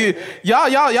like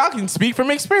y'all can speak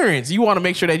from experience. You want to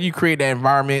make sure that you create that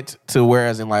environment to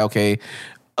whereas in like, okay,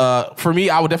 for me,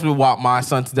 I would definitely want my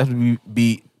son to definitely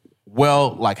be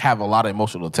well, like have a lot of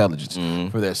emotional intelligence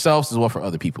for themselves as well for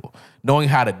other people. Knowing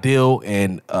how to deal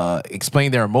and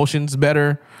explain their emotions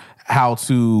better, how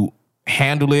to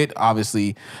handle it,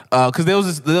 obviously, because there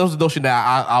was a notion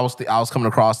that I was coming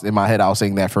across in my head. I was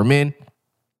saying that for men,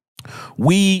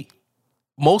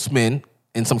 most men,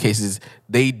 in some cases,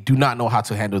 they do not know how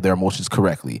to handle their emotions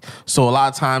correctly. So a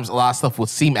lot of times, a lot of stuff would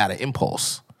seem out of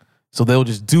impulse. So they'll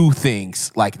just do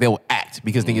things like they'll act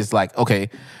because it's like, okay,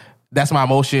 that's my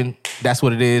emotion. That's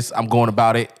what it is. I'm going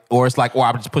about it. Or it's like, or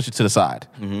I just push it to the side.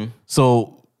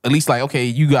 So at least like, okay,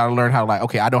 you got to learn how to like,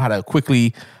 okay, I know how to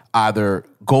quickly either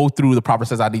go through the proper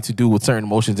steps I need to do with certain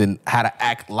emotions and how to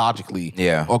act logically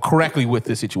or correctly with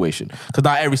this situation. Because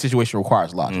not every situation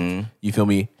requires logic. You feel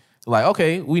me? Like,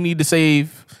 okay, we need to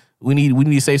save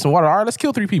some water. All right, let's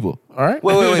kill 3 people. All right?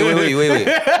 Wait.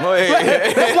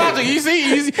 That's logic. You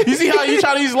see how you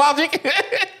try to use logic?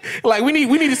 Like, we need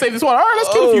to save this water. All right,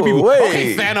 let's kill a few people. Wait.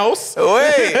 Okay, Thanos.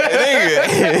 Wait,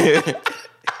 nigga.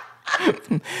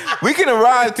 We can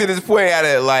arrive to this point at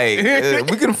it, like,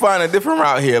 we can find a different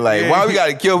route here. Like, why we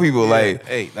gotta kill people? Like,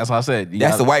 hey, that's what I said.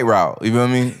 That's the white route. You know what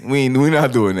I mean? We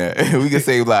not doing that. We can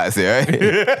save lives here,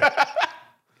 right?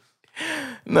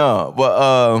 No, but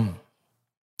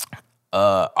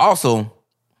also,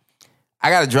 I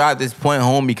gotta drive this point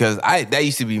home because that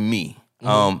used to be me.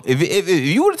 If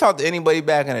you would have talked to anybody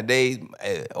back in the day,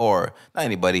 or not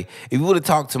anybody, if you would have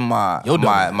talked to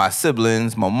my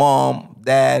siblings, my mom,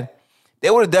 dad, they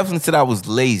would have definitely said I was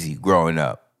lazy growing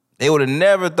up. They would have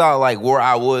never thought like where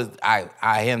I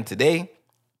am today.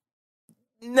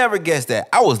 Never guessed that.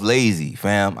 I was lazy,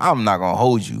 fam. I'm not gonna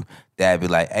hold you. Dad be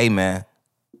like, hey man,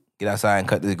 get outside and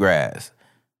cut this grass.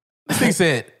 This thing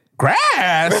said,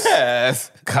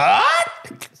 grass?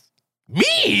 Cut?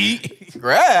 Me?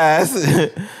 Grass?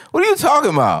 What are you talking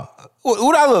about?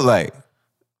 What I look like?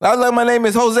 I look like my name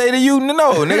is Jose to you?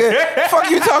 No, nigga.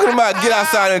 Fuck you talking about get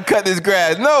outside and cut this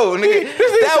grass? No, nigga.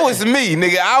 That was me,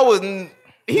 nigga. I was...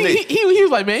 He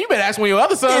was like, man, you better ask one of your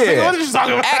other sons. Yeah. What are you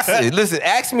talking about?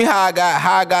 Ask me how I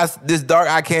got this dark.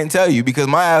 I can't tell you because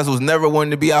my ass was never wanting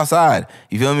to be outside.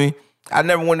 You feel me? I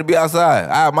never wanted to be outside.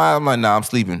 I'm like, nah, I'm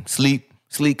sleeping. Sleep.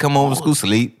 Come home from school,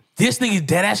 sleep. This nigga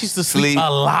dead ass used to sleep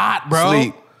a lot, bro.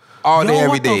 Sleep. All day,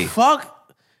 every day. What the fuck?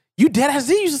 You dead ass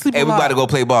used to sleep a lot. Everybody go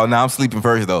play ball. Now I'm sleeping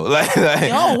first, though.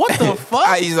 Yo, what the fuck?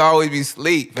 I used to always be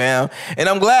asleep, fam. And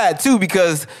I'm glad, too,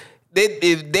 because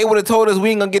if they would have told us we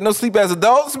ain't going to get no sleep as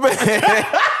adults, man.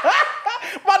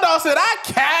 My dog said, I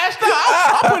cashed out.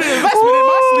 I put an investment in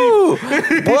my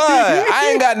sleep. Boy, I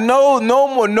ain't got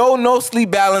no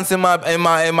sleep balance in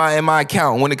my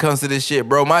account when it comes to this shit,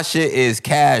 bro. My shit is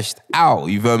cashed out.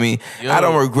 You feel me? Yo. I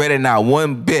don't regret it not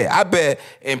one bit. I bet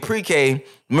in pre-K,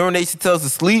 remember they used to tell us to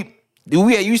sleep?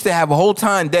 We used to have a whole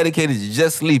time dedicated to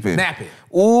just sleeping. Napping.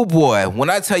 Oh boy, when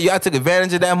I tell you I took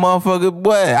advantage of that motherfucker,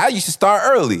 boy, I used to start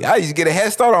early. I used to get a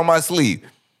head start on my sleep.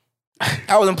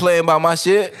 I wasn't playing by my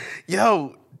shit.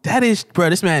 Yo, that is, bro.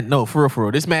 This man, no, for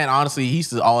real. This man, honestly, he used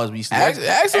to always be sleeping.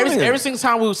 Every single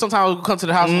time sometimes we would come to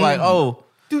the house, we're like, oh,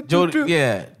 Jody,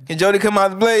 yeah. Can Jody come out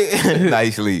to play? Nah,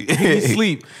 he sleep. He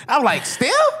sleep. I'm like,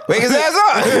 still? Wake his ass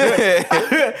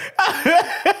up.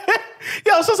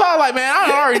 Yo, so I'm like, man,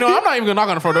 I already know. I'm not even gonna knock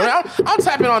on the front door. I'm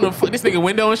tapping on this nigga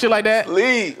window and shit like that.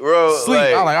 Sleep, bro. Sleep.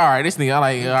 I'm like, all right, this nigga. I'm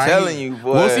like, all right. Telling you,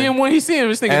 boy. We'll see him when he see him.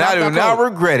 This nigga. And I do not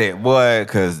regret it, boy,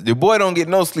 because the boy don't get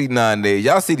no sleep nowadays.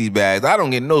 Y'all see these bags. I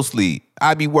don't get no sleep.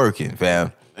 I be working,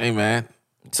 fam. Hey, man.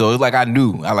 So it's like I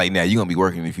knew. I like, now you gonna be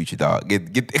working in the future, dog.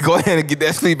 Go ahead and get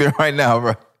that sleep in right now,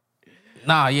 bro.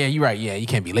 Nah, yeah, you're right. Yeah, you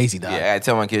can't be lazy, dog. Yeah, I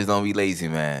tell my kids don't be lazy,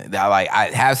 man. I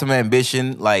have some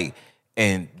ambition, like,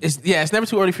 and it's never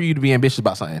too early for you to be ambitious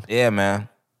about something. yeah, man.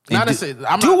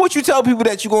 Do what you tell people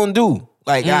that you're gonna do.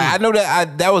 Like I know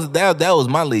that was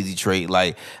my lazy trait.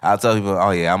 Like I'll tell people,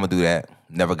 oh yeah, I'm gonna do that.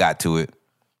 Never got to it.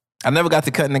 I never got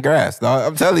to cutting the grass, dog.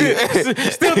 I'm telling you.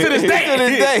 Still to this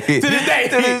day. to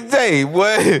this day,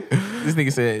 what? This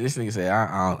nigga said,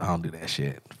 I don't do that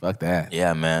shit. Fuck that.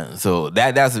 Yeah, man. So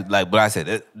that's like what I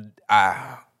said.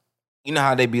 You know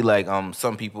how they be like,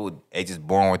 some people they just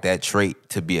born with that trait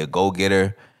to be a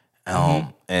go-getter.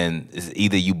 And it's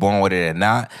either you born with it or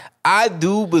not. I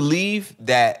do believe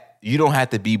that you don't have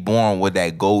to be born with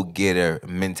that go-getter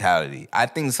mentality. I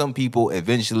think some people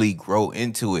eventually grow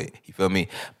into it. You feel me?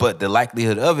 But the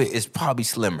likelihood of it is probably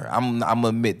slimmer. I'm gonna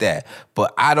admit that.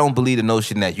 But I don't believe the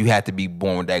notion that you have to be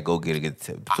born with that go-getter.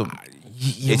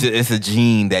 It's a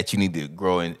gene that you need to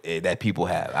grow in, that people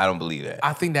have. I don't believe that.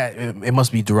 I think that it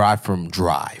must be derived from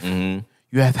drive. Mm-hmm.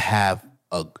 You have to have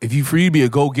for you to be a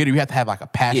go-getter, you have to have like a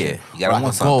passion, yeah, you gotta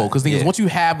want a goal. Because yeah. Once you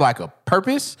have like a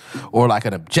purpose or like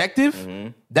an objective,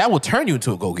 that will turn you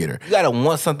into a go-getter. You gotta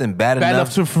want something bad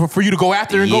enough for you to go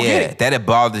after and go get it. That it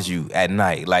bothers you at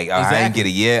night. Like exactly. I didn't get it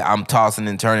yet. I'm tossing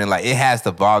and turning. Like it has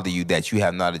to bother you that you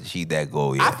have not achieved that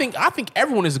goal yet. I think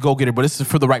everyone is a go-getter, but it's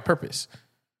for the right purpose.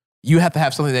 You have to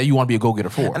have something that you want to be a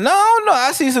go-getter for. No.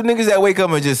 I see some niggas that wake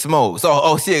up and just smoke.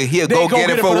 So, shit, he a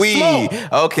go-getter for weed. Smoke.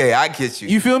 Okay, I get you.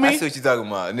 You feel me? I see what you're talking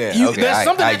about. Yeah, there's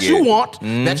something that you want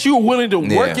that you're willing to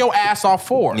work your ass off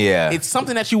for. Yeah. It's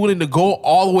something that you're willing to go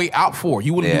all the way out for.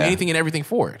 You willing to do anything and everything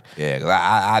for it. Yeah, because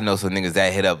I know some niggas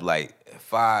that hit up like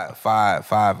five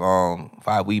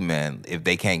weed man if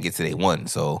they can't get to their one.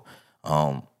 So,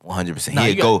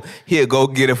 100%. He'll go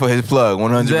get it for his plug.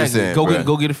 100%. Exactly.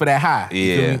 Go get it for that high.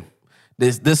 Yeah.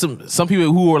 There's some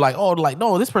people who are like,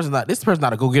 no, this person's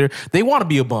not a go-getter. They want to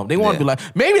be a bum. They want to be like,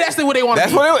 maybe that's what they want to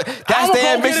be. That's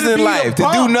their ambition in life, to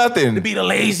do nothing. To be the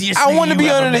laziest I want to be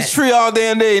under this tree all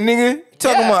damn day, nigga.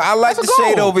 Talking about, I like the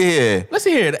shade over here. Let's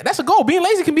hear that. That's a goal. Being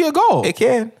lazy can be a goal. It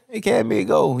can be a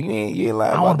goal. You ain't lying about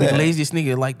that. I want to be the laziest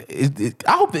nigga. Like,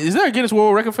 I hope is there a Guinness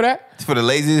World Record for that? For the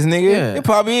laziest nigga? Yeah. It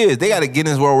probably is. They got a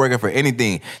Guinness World Record for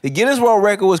anything. The Guinness World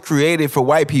Record was created for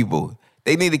white people.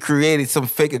 They need to create some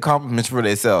fake accomplishments for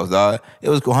themselves, dog. It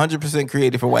was 100%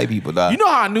 created for white people, dog. You know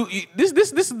how I knew this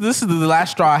is the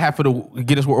last straw I have for the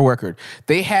Guinness World Record.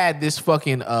 They had this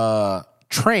fucking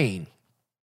train,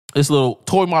 this little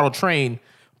toy model train,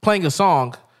 playing a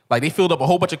song. Like they filled up a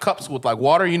whole bunch of cups with like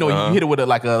water. You know, you hit it with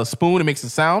like a spoon, it makes a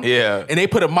sound. Yeah. And they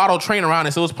put a model train around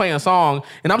it, so it was playing a song.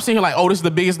 And I'm sitting here like, oh, this is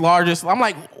the biggest, largest. I'm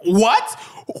like, what?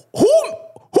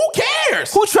 Who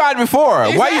cares? Who tried before?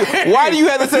 Exactly. Why do you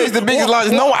have to say it's the biggest,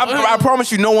 largest? No, I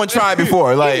promise you, no one tried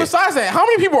before. Like, besides that, how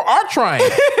many people are trying?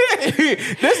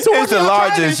 It's the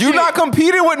largest. You're not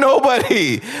competing with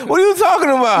nobody. What are you talking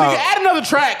about? Nigga, add another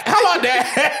track. How about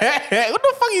that? What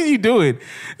the fuck is you doing?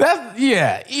 That's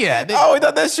yeah. I always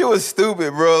thought that shit was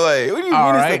stupid, bro. Like, what do you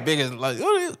mean it's the biggest? Like,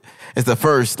 it's the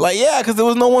first. Like, yeah, because there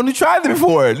was no one who tried it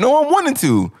before. No one wanted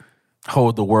to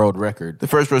hold the world record. The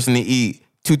first person to eat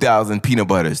 2,000 peanut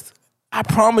butters. I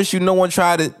promise you, no one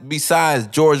tried it besides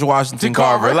George Washington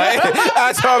Carver. Like,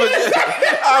 I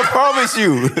promise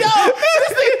you. Yo,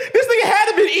 this nigga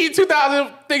eat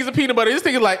 2,000 things of peanut butter. This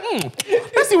nigga's like,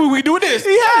 let's see what we do with this.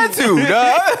 He had to,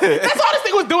 dog. That's all this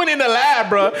nigga was doing in the lab,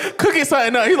 bro. Cooking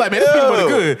something up. He's like, man, this peanut butter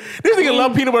good. This nigga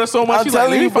love peanut butter so much. I'm He's like,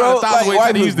 telling let me you, find bro. 1,000 ways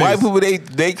Like, to use this. white people,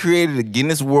 they created a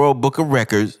Guinness World Book of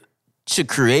Records to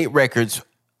create records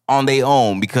on their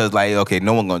own because, like, okay,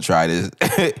 no one gonna try this.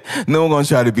 No one gonna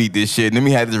try to beat this shit. Let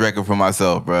me have this record for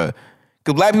myself, bro.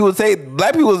 Cause black people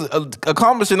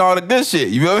accomplishing all the good shit.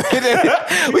 You know what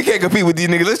I mean? We can't compete with these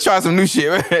niggas. Let's try some new shit,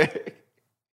 right?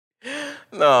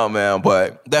 No, man,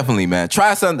 but definitely, man.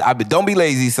 Try something. Don't be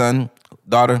lazy, son,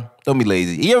 daughter. Don't be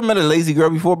lazy. You ever met a lazy girl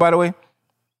before, by the way?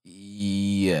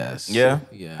 Yes. Yeah?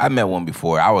 Yeah. I met one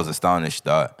before. I was astonished,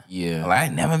 dog. Yeah. Like, I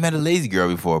never met a lazy girl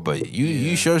before, but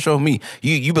you sure showed me.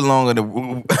 You belong in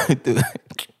the...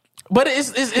 But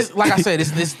it's like I said,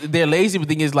 they're lazy, but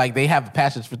the thing is, like, they have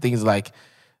passions for things like,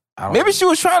 Maybe she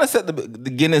was trying to set the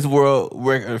Guinness World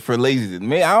Record for laziness.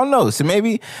 Maybe, I don't know. So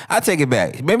maybe I take it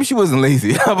back. Maybe she wasn't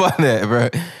lazy. How about that, bro?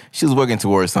 She was working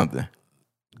towards something.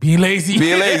 being lazy.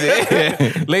 Being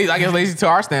lazy. Lazy, I guess lazy to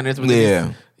our standards. But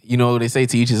Yeah. You know, they say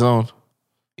to each his own.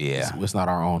 Yeah. It's not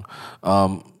our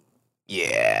own.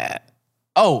 Yeah.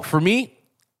 Oh, for me,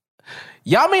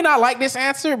 y'all may not like this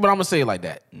answer, but I'm going to say it like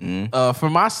that. Mm-hmm. For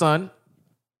my son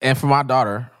and for my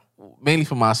daughter, mainly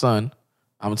for my son,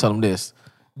 I'm going to tell him this.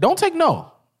 Don't take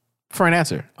no for an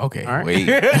answer. Okay, all right? wait.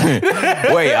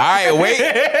 Wait, all right, wait.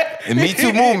 The Me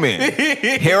Too movement.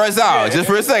 Hear us out just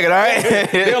for a second, all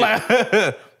right? They're like,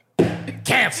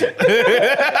 cancel.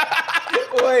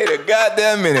 Wait a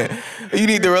goddamn minute. You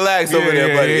need to relax over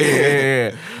there,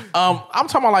 buddy. I'm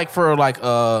talking about like for like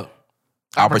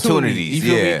Opportunities, you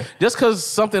feel yeah. me? Just because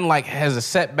something like has a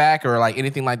setback or like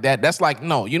anything like that, that's like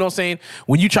no. You know what I'm saying?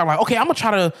 When you try like, okay, I'm gonna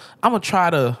try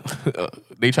to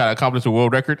they try to accomplish a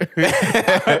world record.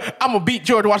 I'm gonna beat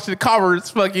George Washington Carver's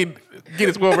fucking get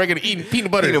his world record of eating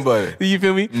peanut butter. Peanut butter. You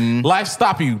feel me? Life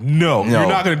stop you. No, you're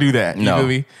not gonna do that. You No. feel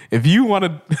me? If you want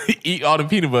to eat all the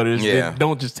peanut butters, Yeah. then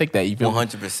don't just take that. You feel me?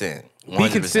 100%. Be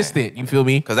consistent. You feel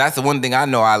me? Because that's the one thing I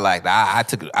know I liked. I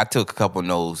took a couple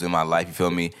no's in my life. You feel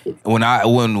me?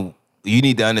 When you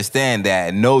need to understand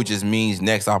that no just means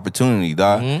next opportunity,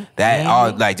 dog. That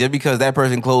all like just because that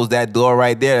person closed that door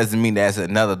right there doesn't mean that's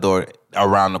another door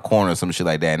around the corner or some shit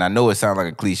like that. And I know it sounds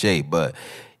like a cliche, but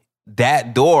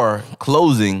that door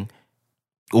closing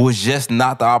was just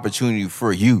not the opportunity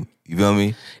for you. You feel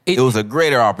me? It was a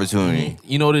greater opportunity.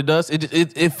 You know what it does?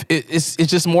 It's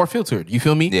just more filtered. You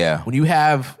feel me? Yeah. When you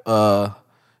have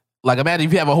like imagine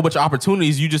if you have a whole bunch of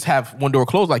opportunities, you just have one door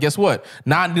closed. Like guess what?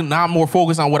 Now I'm more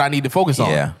focused on what I need to focus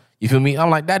on. Yeah. You feel me? I'm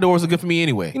like that door is good for me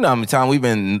anyway. You know how many times we've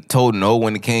been told no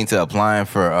when it came to applying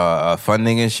for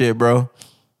funding and shit, bro?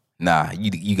 Nah,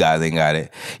 you guys ain't got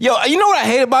it. Yo, you know what I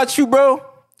hate about you, bro?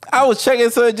 I was checking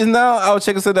something just now. I was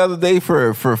checking something the other day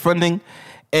for funding,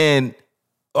 and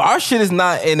our shit is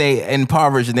not in a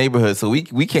impoverished neighborhood, so we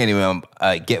can't even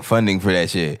get funding for that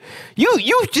shit.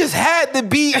 You just had to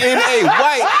be in a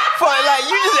white fund, like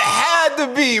you just had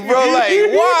to be, bro. Like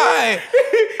why?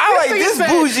 I like this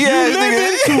bougie ass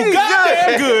nigga. Too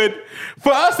goddamn good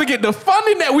for us to get the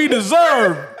funding that we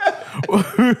deserve.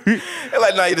 They're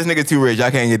like, nah, this nigga too rich.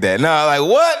 I can't get that. Nah, like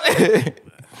what?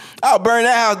 I'll burn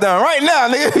that house down right now,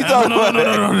 nigga. You talking about?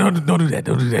 No, don't do that.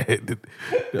 Don't do that.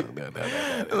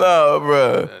 No,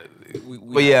 bro.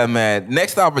 But yeah, man.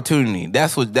 Next opportunity.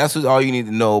 That's what all you need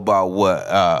to know about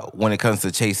what when it comes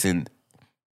to chasing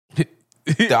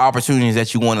the opportunities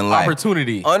that you want in life.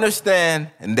 Opportunity.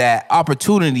 Understand that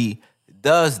opportunity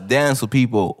does dance with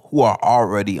people who are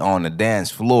already on the dance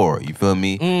floor. You feel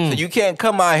me? So you can't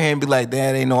come out here and be like,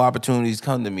 "Dad, ain't no opportunities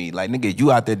come to me." Like, nigga,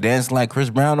 you out there dancing like Chris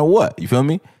Brown or what? You feel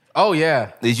me? Oh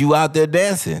yeah. Is you out there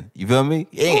dancing? You feel me?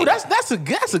 Oh, that's a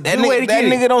good way to that get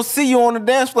nigga it. don't see you on the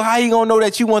dance floor. How he gonna know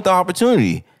that you want the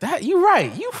opportunity? That you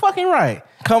right. You fucking right.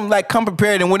 Come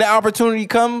prepared, and when that opportunity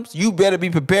comes, you better be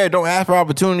prepared. Don't ask for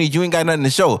opportunities. You ain't got nothing to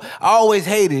show. I always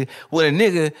hated when a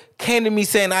nigga came to me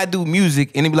saying I do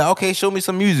music, and he be like, "Okay, show me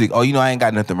some music." Oh, you know I ain't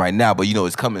got nothing right now, but you know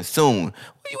it's coming soon.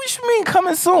 What you mean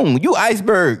coming soon? You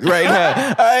iceberg right now.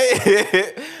 All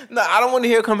right? No, I don't want to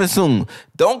hear coming soon.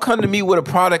 Don't come to me with a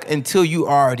product until you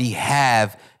already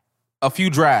have A few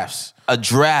drafts. a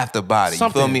draft about it. You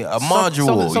feel me? A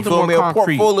module. You feel me? A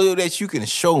portfolio that you can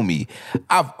show me.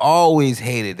 I've always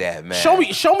hated that, man. Show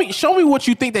me what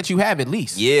you think that you have at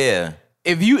least. Yeah.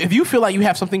 If you feel like you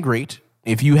have something great,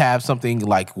 if you have something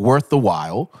like worth the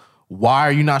while, why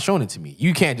are you not showing it to me?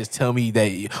 You can't just tell me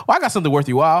that, I got something worth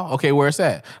your while. Okay, where's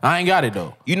that? I ain't got it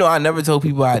though. You know, I never told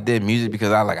people I did music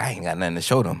because I ain't got nothing to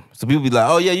show them. So people be like,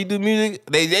 oh yeah, you do music?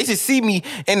 They should see me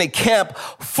in a camp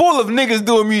full of niggas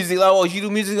doing music. Like, oh, you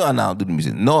do music? Oh, no, I don't do the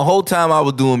music. No, the whole time I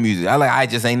was doing music. I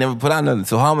just ain't never put out nothing.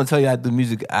 So how I'm gonna tell you I do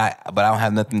music, but I don't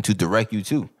have nothing to direct you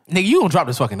to. Nigga, you don't drop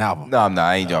this fucking album. No, I'm not.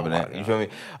 I ain't dropping that. You feel me?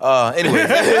 Anyways.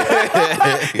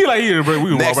 He like, here, bro.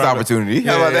 We Next opportunity.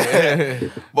 How about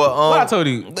that? But what I told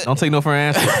you, don't take no for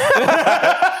an answer.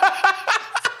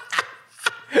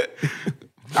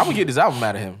 I'm gonna get this album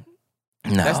out of him.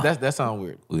 No. That sounds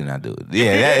weird. We not do it.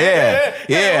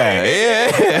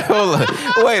 Yeah. Hold on.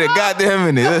 Wait a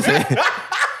goddamn minute. Listen.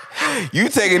 You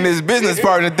taking this business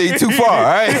partner thing too far, all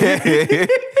right?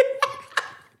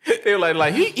 They were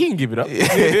like he can give it up.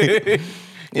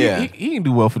 Yeah. He can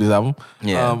do well for this album.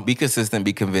 Yeah. Be consistent,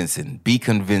 be convincing.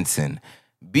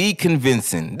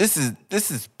 This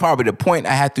is probably the point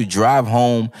I had to drive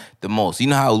home the most. You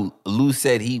know how Lou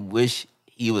said he wished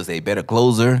he was a better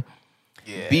closer?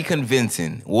 Yeah. Be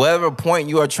convincing. Whatever point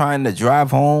you are trying to drive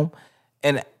home,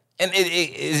 and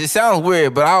it sounds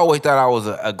weird, but I always thought I was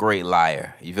a great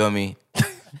liar. You feel me?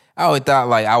 I always thought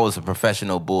like I was a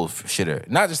professional bullshitter.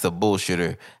 Not just a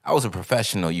bullshitter. I was a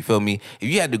professional, you feel me? If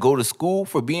you had to go to school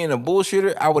for being a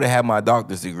bullshitter, I would have had my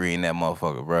doctor's degree in that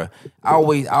motherfucker, bro. I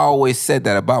always said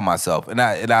that about myself. And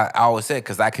I always said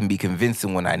because I can be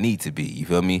convincing when I need to be, you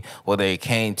feel me? Whether it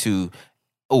came to,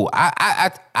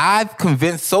 I've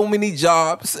convinced so many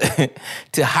jobs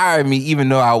to hire me even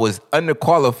though I was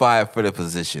underqualified for the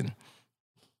position.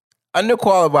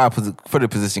 Underqualified for the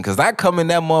position because I come in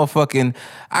that motherfucker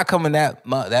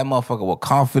with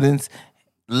confidence,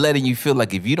 letting you feel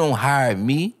like if you don't hire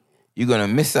me, you're gonna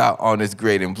miss out on this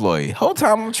great employee. Whole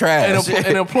time I'm trash.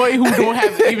 An employee who don't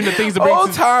have even the things to bring. Whole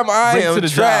time I am to the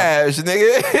trash, job.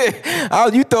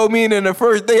 Nigga. You throw me in the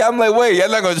first day. I'm like, wait, y'all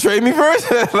not gonna trade me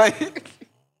first? Like.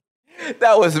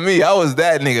 That was me. I was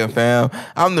that nigga, fam.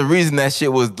 I'm the reason that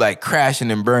shit was like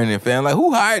crashing and burning, fam. Like,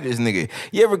 who hired this nigga?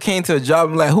 You ever came to a job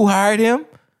and like, who hired him?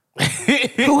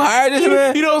 Who hired this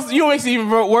man? You know what makes it even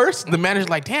worse? The manager's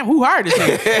like, damn, who hired this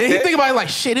nigga? And he think about it like,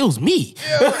 shit, it was me.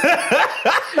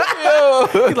 Yo.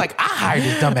 He's like, I hired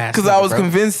this dumbass. Because I was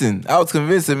convincing.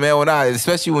 Man,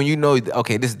 especially when you know,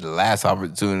 okay, this is the last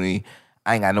opportunity.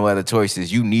 I ain't got no other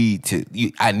choices.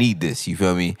 I need this. You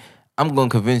feel me? I'm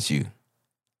gonna convince you.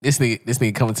 This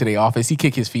nigga coming to the office, he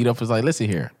kick his feet up, was like, listen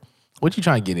here. What you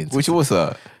trying to get into? What's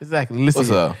up? Exactly. Listen what's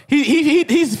here. Up?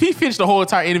 He finished the whole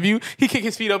entire interview. He kicked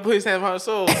his feet up, put his hand behind his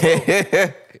soul. So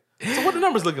what the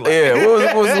numbers looking like? Yeah,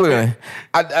 what was looking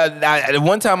like?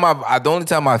 One time the only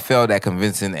time I failed at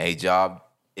convincing a job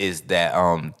is that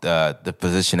the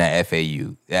position at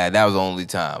FAU. Yeah, that was the only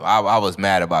time. I was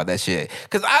mad about that shit.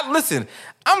 Cause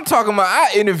I'm talking about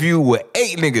I interviewed with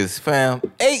 8 niggas, fam.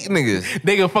 8 niggas.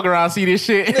 They gonna fuck around and see this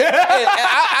shit. and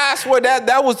I swear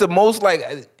that was the most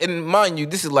like, and mind you,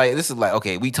 this is like,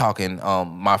 okay, we talking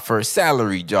my first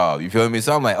salary job. You feel me?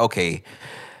 So I'm like, okay,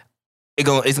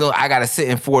 I gotta sit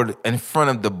in front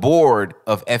of the board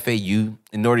of FAU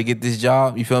in order to get this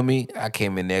job. You feel me? I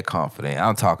came in there confident.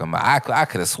 I'm talking about I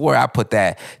could have swore I put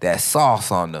that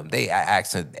sauce on them. I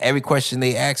asked them, every question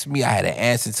they asked me, I had an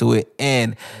answer to it,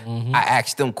 and I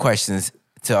asked them questions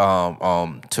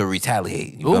to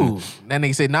retaliate. You feel me? That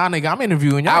nigga said, nah, nigga, I'm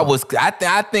interviewing y'all.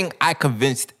 I think I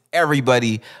convinced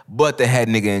everybody but the head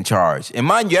nigga in charge. And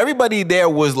mind you, everybody there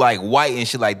was like white and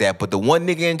shit like that, but the one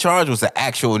nigga in charge was an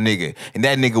actual nigga. And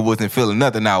that nigga wasn't feeling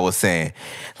nothing I was saying.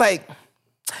 Like,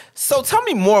 so tell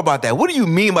me more about that. What do you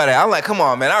mean by that? I'm like, come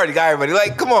on, man. I already got everybody.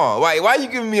 Like, come on. Why you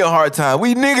giving me a hard time?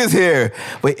 We niggas here.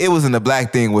 But it wasn't a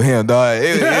black thing with him, dog.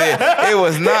 It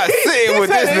was not sitting with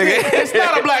this nigga. It's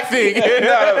not a black thing.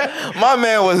 My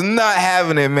man was not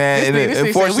having it, man.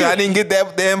 Unfortunately, I didn't get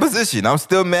that damn position. I'm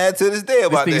still mad to this day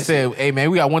about that. This nigga said, hey,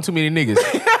 man, we got one too many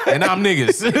niggas. And I'm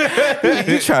niggas.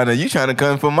 You trying to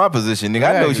come from my position, nigga.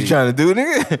 I know what you trying to do,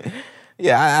 nigga.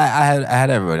 Yeah, I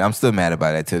had everybody. I'm still mad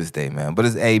about that to this day, man.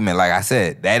 But man, like I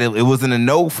said, that it wasn't a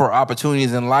no for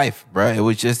opportunities in life, bro. It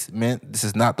was just, man, this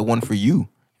is not the one for you.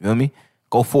 You feel me?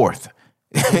 Go forth.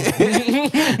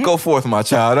 Go forth, my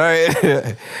child. All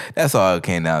right. That's all it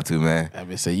came down to, man. I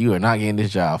mean, so you are not getting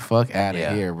this job. Fuck out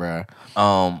of here, bro.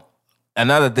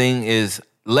 Another thing is,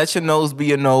 let your no's be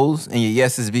your no's and your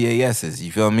yeses be your yeses.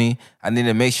 You feel me? I need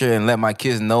to make sure and let my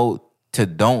kids know to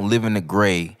don't live in the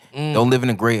gray. Don't live in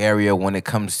a gray area when it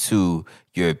comes to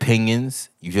your opinions.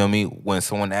 You feel me? When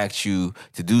someone asks you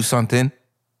to do something,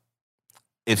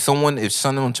 if someone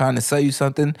trying to sell you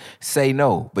something, say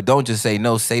no. But don't just say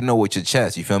no. Say no with your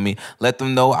chest. You feel me? Let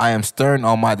them know I am stern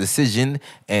on my decision,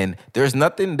 and there's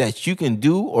nothing that you can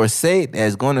do or say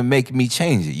that's going to make me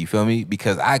change it. You feel me?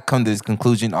 Because I come to this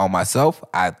conclusion on myself.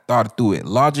 I thought through it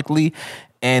logically,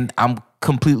 and I'm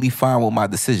completely fine with my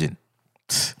decision.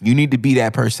 You need to be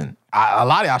that person. A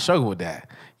lot of y'all struggle with that.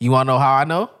 You want to know how I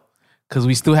know? Because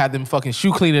we still have them fucking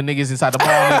shoe cleaner niggas inside the mall,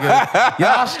 nigga.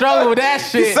 Y'all struggle with that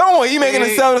shit. You making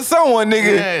a sell to someone,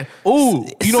 nigga. Yeah. Ooh,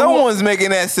 someone's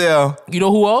making that sell. You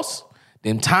know who else?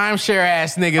 Them timeshare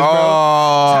ass niggas, bro.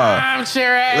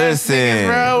 Timeshare ass niggas,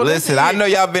 bro. Listen, I know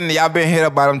y'all been hit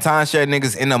up by them timeshare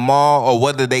niggas in the mall, or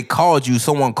whether they called you,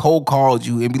 someone cold called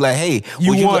you and be like, hey,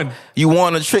 you won. You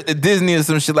want a trip to Disney or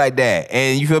some shit like that.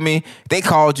 And you feel me? They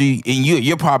called you and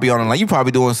you're probably on like, you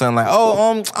probably doing something like,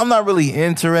 I'm not really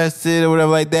interested or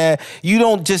whatever like that. You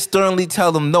don't just sternly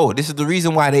tell them no. This is the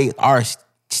reason why they are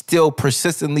still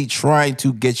persistently trying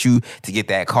to get you to get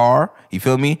that car, you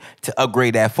feel me? To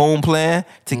upgrade that phone plan,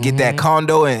 to get that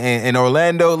condo in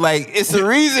Orlando. Like, it's the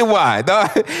reason why, dog.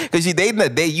 Because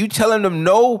you telling them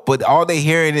no, but all they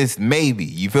hearing is maybe,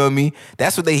 you feel me?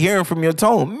 That's what they hearing from your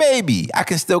tone. Maybe. I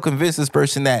can still convince this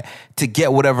person that to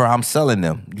get whatever I'm selling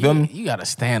them. You feel me? You got to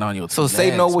stand on your So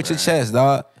say no with your chest,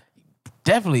 dog.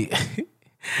 Definitely.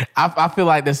 I feel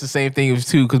like that's the same thing as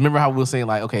too, because remember how we were saying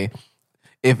like, okay,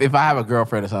 if I have a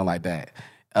girlfriend or something like that,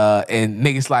 and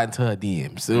niggas slide into her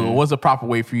DMs, so what's the proper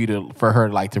way for her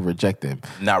like to reject them?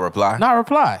 Not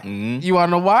reply. You wanna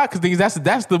know why? Because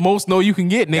that's the most no you can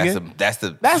get, nigga. That's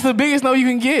the biggest no you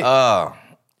can get.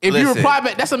 If you reply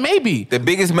back, that's a maybe. The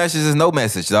biggest message is no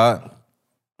message, dog.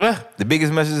 The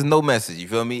biggest message is no message. You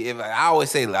feel me? I always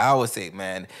say,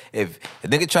 man, if a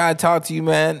nigga try to talk to you,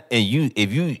 man, and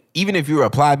even if you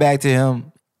reply back to him,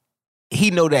 he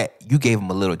know that you gave him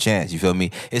a little chance. You feel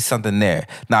me? It's something there.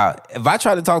 Now, if I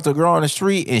try to talk to a girl on the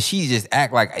street and she just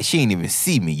act like she ain't even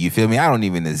see me, you feel me? I don't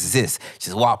even exist.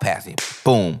 Just walk past me,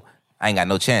 boom. I ain't got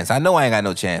no chance. I know I ain't got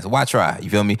no chance. Why try? You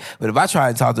feel me? But if I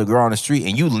try to talk to a girl on the street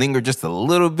and you linger just a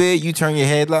little bit, you turn your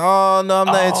head like, oh no, I'm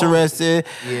not interested.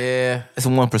 Yeah, it's a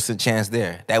 1% chance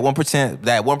there. That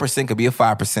 1% could be a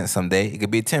 5% someday. It could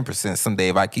be a 10% someday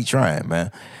if I keep trying,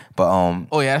 man. But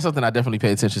that's something I definitely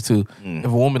pay attention to. If a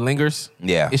woman lingers,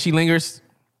 if she lingers,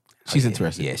 she's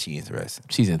interested. Yeah, she's interested.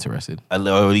 She's interested. Or at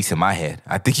least in my head.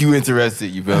 I think you interested,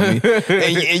 you feel me?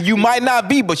 and you might not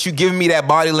be, but you giving me that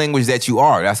body language that you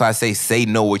are. That's why I say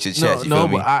no with your chest. You feel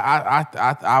me? But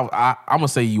I'm gonna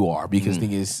say you are, because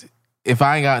thing is, if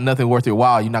I ain't got nothing worth your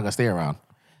while, you're not gonna stay around.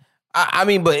 I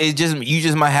mean, but you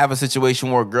just might have a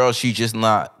situation where a girl, she's just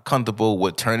not comfortable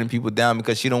with turning people down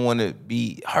because she don't want to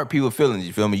hurt people's feelings.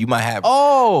 You feel me? You might have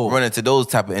run into those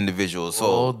type of individuals.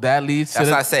 So that leads to that's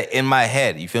what I said in my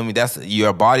head. You feel me? That's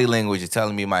your body language is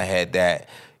telling me in my head that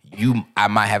I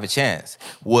might have a chance.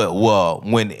 Well,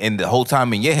 when in the whole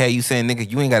time in your head you saying,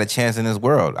 nigga, you ain't got a chance in this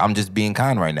world. I'm just being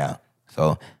kind right now.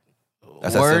 So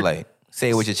that's what I said, like.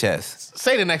 Say it with your chest.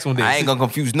 Say the next one, then. I ain't gonna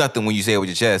confuse nothing when you say it with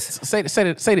your chest. Say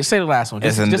the last one.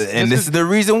 This is the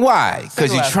reason why.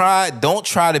 Because don't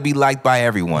try to be liked by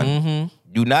everyone. Mm-hmm.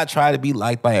 Do not try to be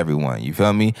liked by everyone. You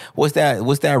feel me? What's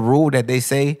that rule that they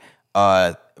say?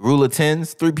 Rule of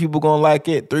tens. 3 people gonna like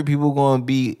it. 3 people gonna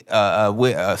be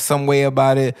some way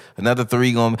about it. Another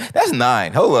 3 gonna. That's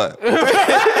 9. Hold up.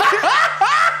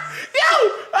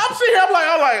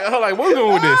 I'm like, what we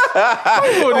doing with this?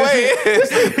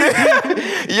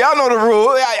 Y'all know the rule.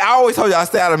 I always told y'all I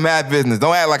stay out of math business.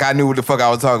 Don't act like I knew what the fuck I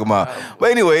was talking about.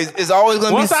 But anyways, it's always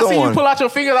gonna be someone. Once I see you pull out your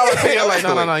fingers, I was saying, I'm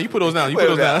like, no, you put those down.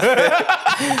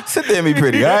 Sit there and be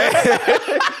pretty, all right?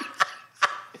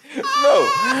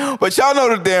 No, but y'all know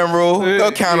the damn rule.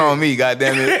 Don't count on me,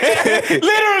 goddammit.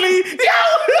 Literally,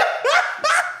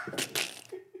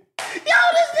 Yo,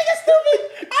 this nigga stupid.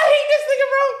 I hate this nigga,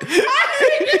 bro.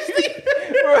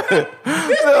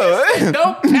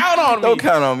 Don't count on me. Don't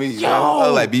count on me. Yo. I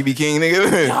like BB King,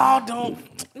 nigga. Y'all don't.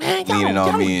 Man, leaning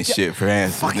on me and shit for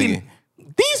answers, nigga.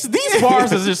 These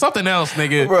bars is just something else,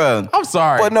 nigga. Bruh. I'm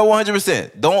sorry. But no,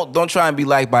 100%. Don't try and be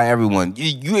liked by everyone.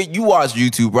 You watch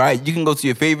YouTube, right? You can go to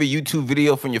your favorite YouTube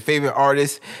video from your favorite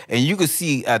artist, and you can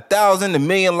see 1,000 to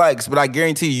 1,000,000 likes, but I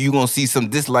guarantee you're going to see some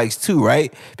dislikes too,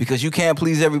 right? Because you can't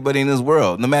please everybody in this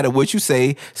world. No matter what you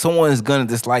say, someone is going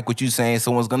to dislike what you're saying.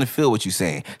 Someone's going to feel what you're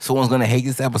saying. Someone's going to hate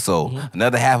this episode. Mm-hmm.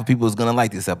 Another half of people is going to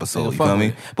like this episode. You feel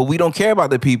me? But we don't care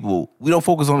about the people. We don't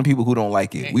focus on the people who don't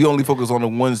like it. We only focus on the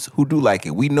ones who do like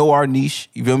it. We know our niche.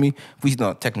 You feel me?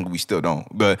 Technically we still don't,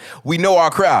 but we know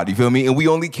our crowd. You feel me? And we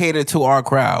only cater to our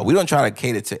crowd. We don't try to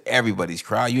cater to everybody's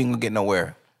crowd. You ain't gonna get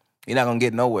nowhere. You're not gonna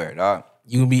get nowhere, dog.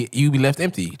 You be left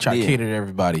empty. Try to cater to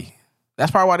everybody. That's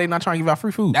probably why they not trying to give out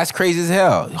free food. That's crazy as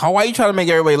hell. How are you trying to make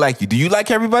everybody like you? Do you like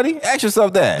everybody? Ask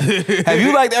yourself that. Have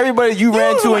you liked everybody you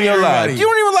ran to in your life? You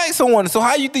don't even like someone. So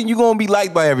how you think you're gonna be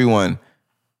liked by everyone?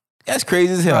 That's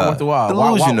crazy as hell.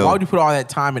 Delusional. Why would you put all that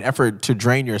time and effort to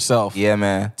drain yourself? Yeah,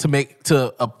 man.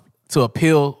 To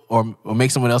appeal or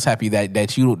make someone else happy that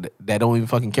don't even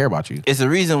fucking care about you. It's a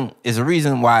reason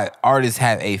why artists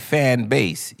have a fan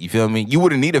base. You feel me? You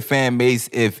wouldn't need a fan base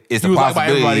if it's a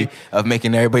possibility of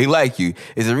making everybody like you.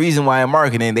 It's a reason why in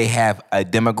marketing they have a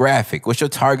demographic. What's your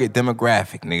target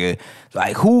demographic, nigga?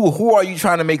 Like who are you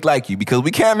trying to make like you? Because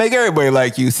we can't make everybody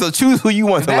like you. So choose who you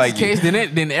want to like you. If that's the case,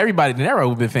 then everybody would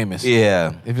have been famous.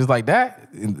 Yeah. If it's like that,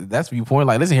 that's the viewpoint.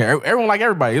 Like, listen here, everyone like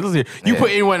everybody. Listen here, you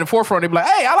put anyone in the forefront, they be like,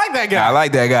 hey, I like that guy. I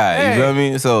like that guy. Hey. You feel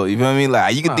me? So you feel me?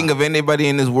 Like you can think of anybody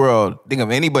in this world. Think of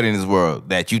anybody in this world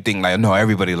that you think like, no,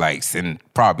 everybody likes, and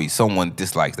probably someone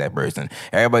dislikes that person.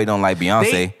 Everybody don't like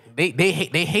Beyonce. They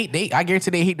hate. I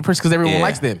guarantee they hate the person because everyone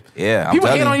likes them. Yeah, people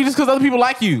hate on you just because other people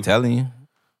like you. I'm telling you.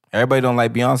 Everybody don't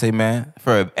like Beyonce, man.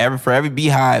 For every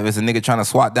beehive, it's a nigga trying to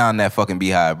swat down that fucking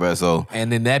beehive, bro. So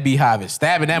and then that beehive is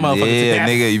stabbing that motherfucker to death.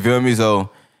 Nigga, you feel me?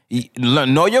 So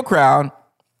know your crowd,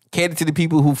 cater to the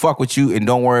people who fuck with you, and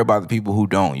don't worry about the people who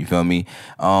don't. You feel me?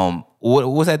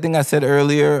 What was that thing I said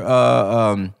earlier?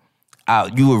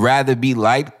 You would rather be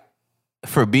liked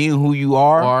for being who you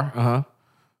are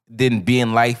than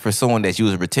being liked for someone that you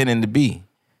was pretending to be.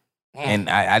 And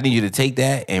I need you to take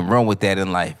that and run with that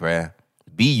in life, bruh.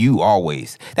 Be you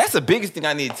always. That's the biggest thing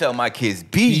I need to tell my kids.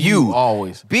 Be you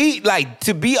always.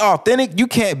 To be authentic, you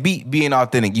can't beat being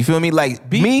authentic. You feel me?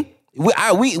 Like me,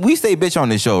 we say bitch on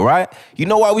this show, right? You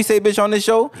know why we say bitch on this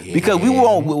show? Yeah. Because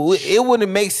it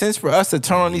wouldn't make sense for us to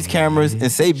turn on these cameras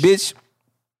and say bitch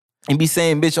and be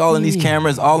saying bitch all in these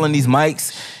cameras, all in these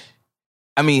mics.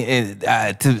 I mean,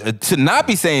 to not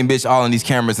be saying bitch all in these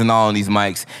cameras and all in these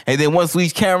mics, and then once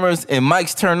these cameras and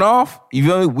mics turn off, you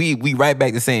feel me? We right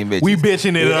back to saying bitch. We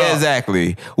bitching it up.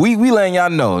 Exactly. We letting y'all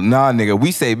know, nah, nigga,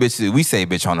 we say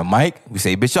bitch on the mic, we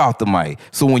say bitch off the mic.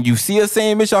 So when you see us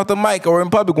saying bitch off the mic or in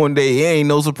public one day, it ain't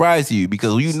no surprise to you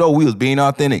because you know we was being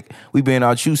authentic. We being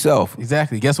our true self.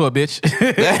 Exactly. Guess what, bitch?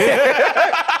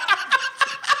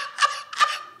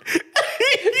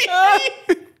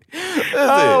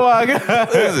 Oh my God.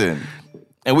 Listen.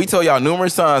 And we told y'all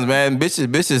numerous times, man,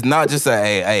 bitch is not just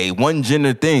a one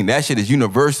gender thing. That shit is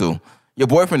universal. Your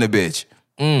boyfriend a bitch.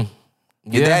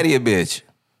 Your daddy a bitch.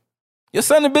 Your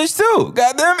son a bitch too.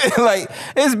 Goddamn it. Like,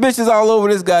 it's bitches all over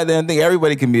this goddamn thing.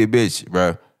 Everybody can be a bitch,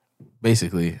 bro.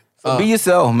 Basically. So be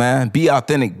yourself, man. Be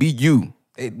authentic. Be you.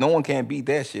 Hey, no one can beat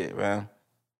that shit, man.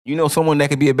 You know someone that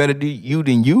could be a better you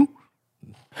than you?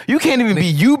 You can't even be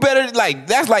you better. Like,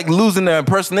 that's like losing the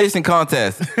impersonation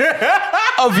contest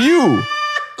of you.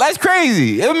 That's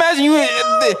crazy. Imagine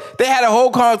they had a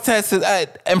whole contest to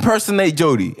impersonate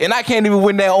Jody, and I can't even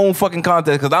win that own fucking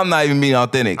contest because I'm not even being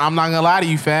authentic. I'm not gonna lie to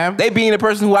you, fam. They being the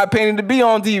person who I painted to be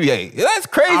on TV. That's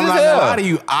crazy. I'm not as hell. gonna lie to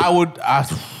you.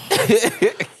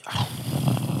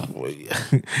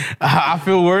 I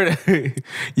feel worried.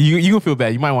 You gonna feel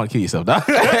bad. You might want to kill yourself, dog.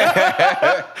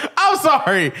 I'm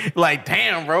sorry. Like,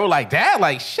 damn, bro. Like that.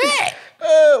 Like, shit.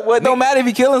 Well, it don't matter if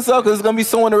he kill himself because it's gonna be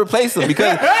someone to replace him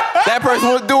because that person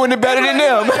was doing it better than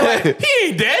them. He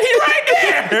ain't dead. He right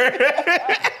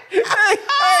there.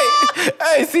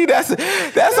 Hey, see,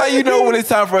 that's how you know when it's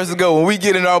time for us to go, when we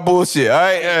get in our bullshit, all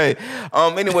right?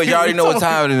 Anyway, you already know what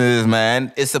time it is,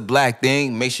 man. It's a black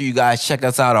thing. Make sure you guys check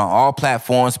us out on all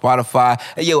platforms, Spotify.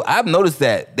 Hey, yo, I've noticed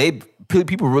that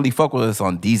people really fuck with us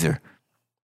on Deezer.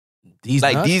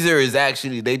 Deezer is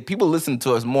actually, people listen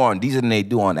to us more on Deezer than they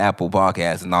do on Apple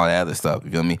Podcasts and all that other stuff. You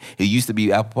feel me? It used to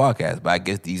be Apple Podcasts, but I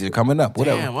guess Deezer coming up.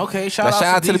 Whatever. Damn, okay. Shout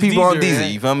out to the people on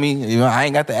Deezer. You feel me? You know, I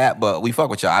ain't got the app, but we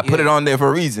fuck with y'all. I put it on there for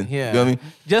a reason. Yeah. You feel me?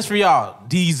 Just for y'all,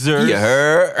 Deezer. You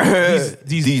heard?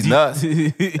 These nuts.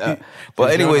 But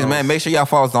anyways, man, make sure y'all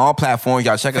follow us on all platforms.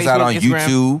 Y'all check us out on Instagram,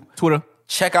 YouTube, Twitter.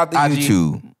 Check out the IG.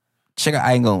 YouTube. Check out.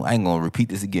 I ain't gonna repeat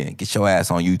this again. Get your ass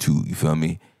on YouTube. You feel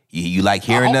me? You like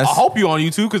hearing us? I hope you on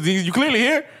YouTube because you clearly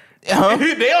here. They on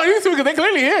YouTube because they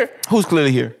clearly here. Who's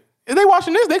clearly here? If they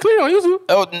watching this, they clearly on YouTube.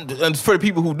 Oh, and for the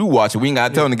people who do watch it, we ain't got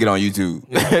to tell them to get on YouTube.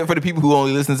 Yeah. For the people who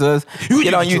only listen to us,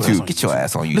 get on YouTube. Get your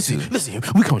ass on YouTube. Listen,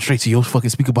 we coming straight to your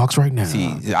fucking speaker box right now.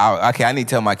 See, I need to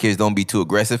tell my kids don't be too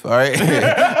aggressive, all right? All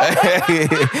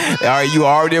right, you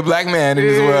already a black man in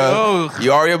this world.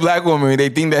 You already a black woman. They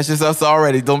think that's just us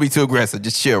already. Don't be too aggressive.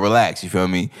 Just chill, relax, you feel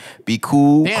me? Be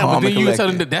cool, calm, and collected.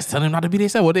 Tell them that's telling them not to be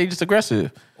themselves. Well, they just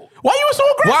aggressive. Why you so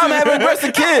aggressive? Why I'm having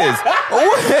aggressive kids?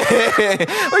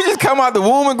 We just come out the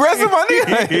womb aggressive, my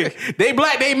nigga. They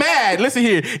black, they mad. Listen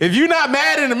here. If you not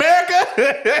mad in America,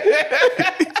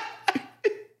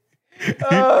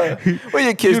 When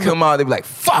your kids come out, they be like,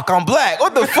 "Fuck, I'm black.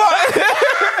 What the fuck?"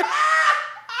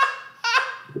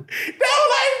 They were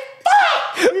like,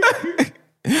 fuck.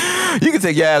 You can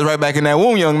take your ass right back in that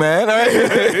womb, young man. All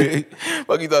right?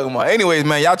 Fuck you talking about? Anyways,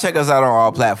 man, y'all check us out on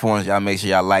all platforms. Y'all make sure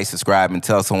y'all like, subscribe, and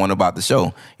tell someone about the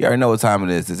show. You already know what time it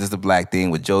is. This is The Black Thing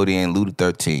with Jody and Luda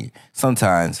 13.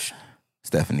 Sometimes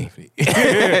Stephanie. All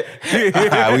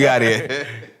right, we got here.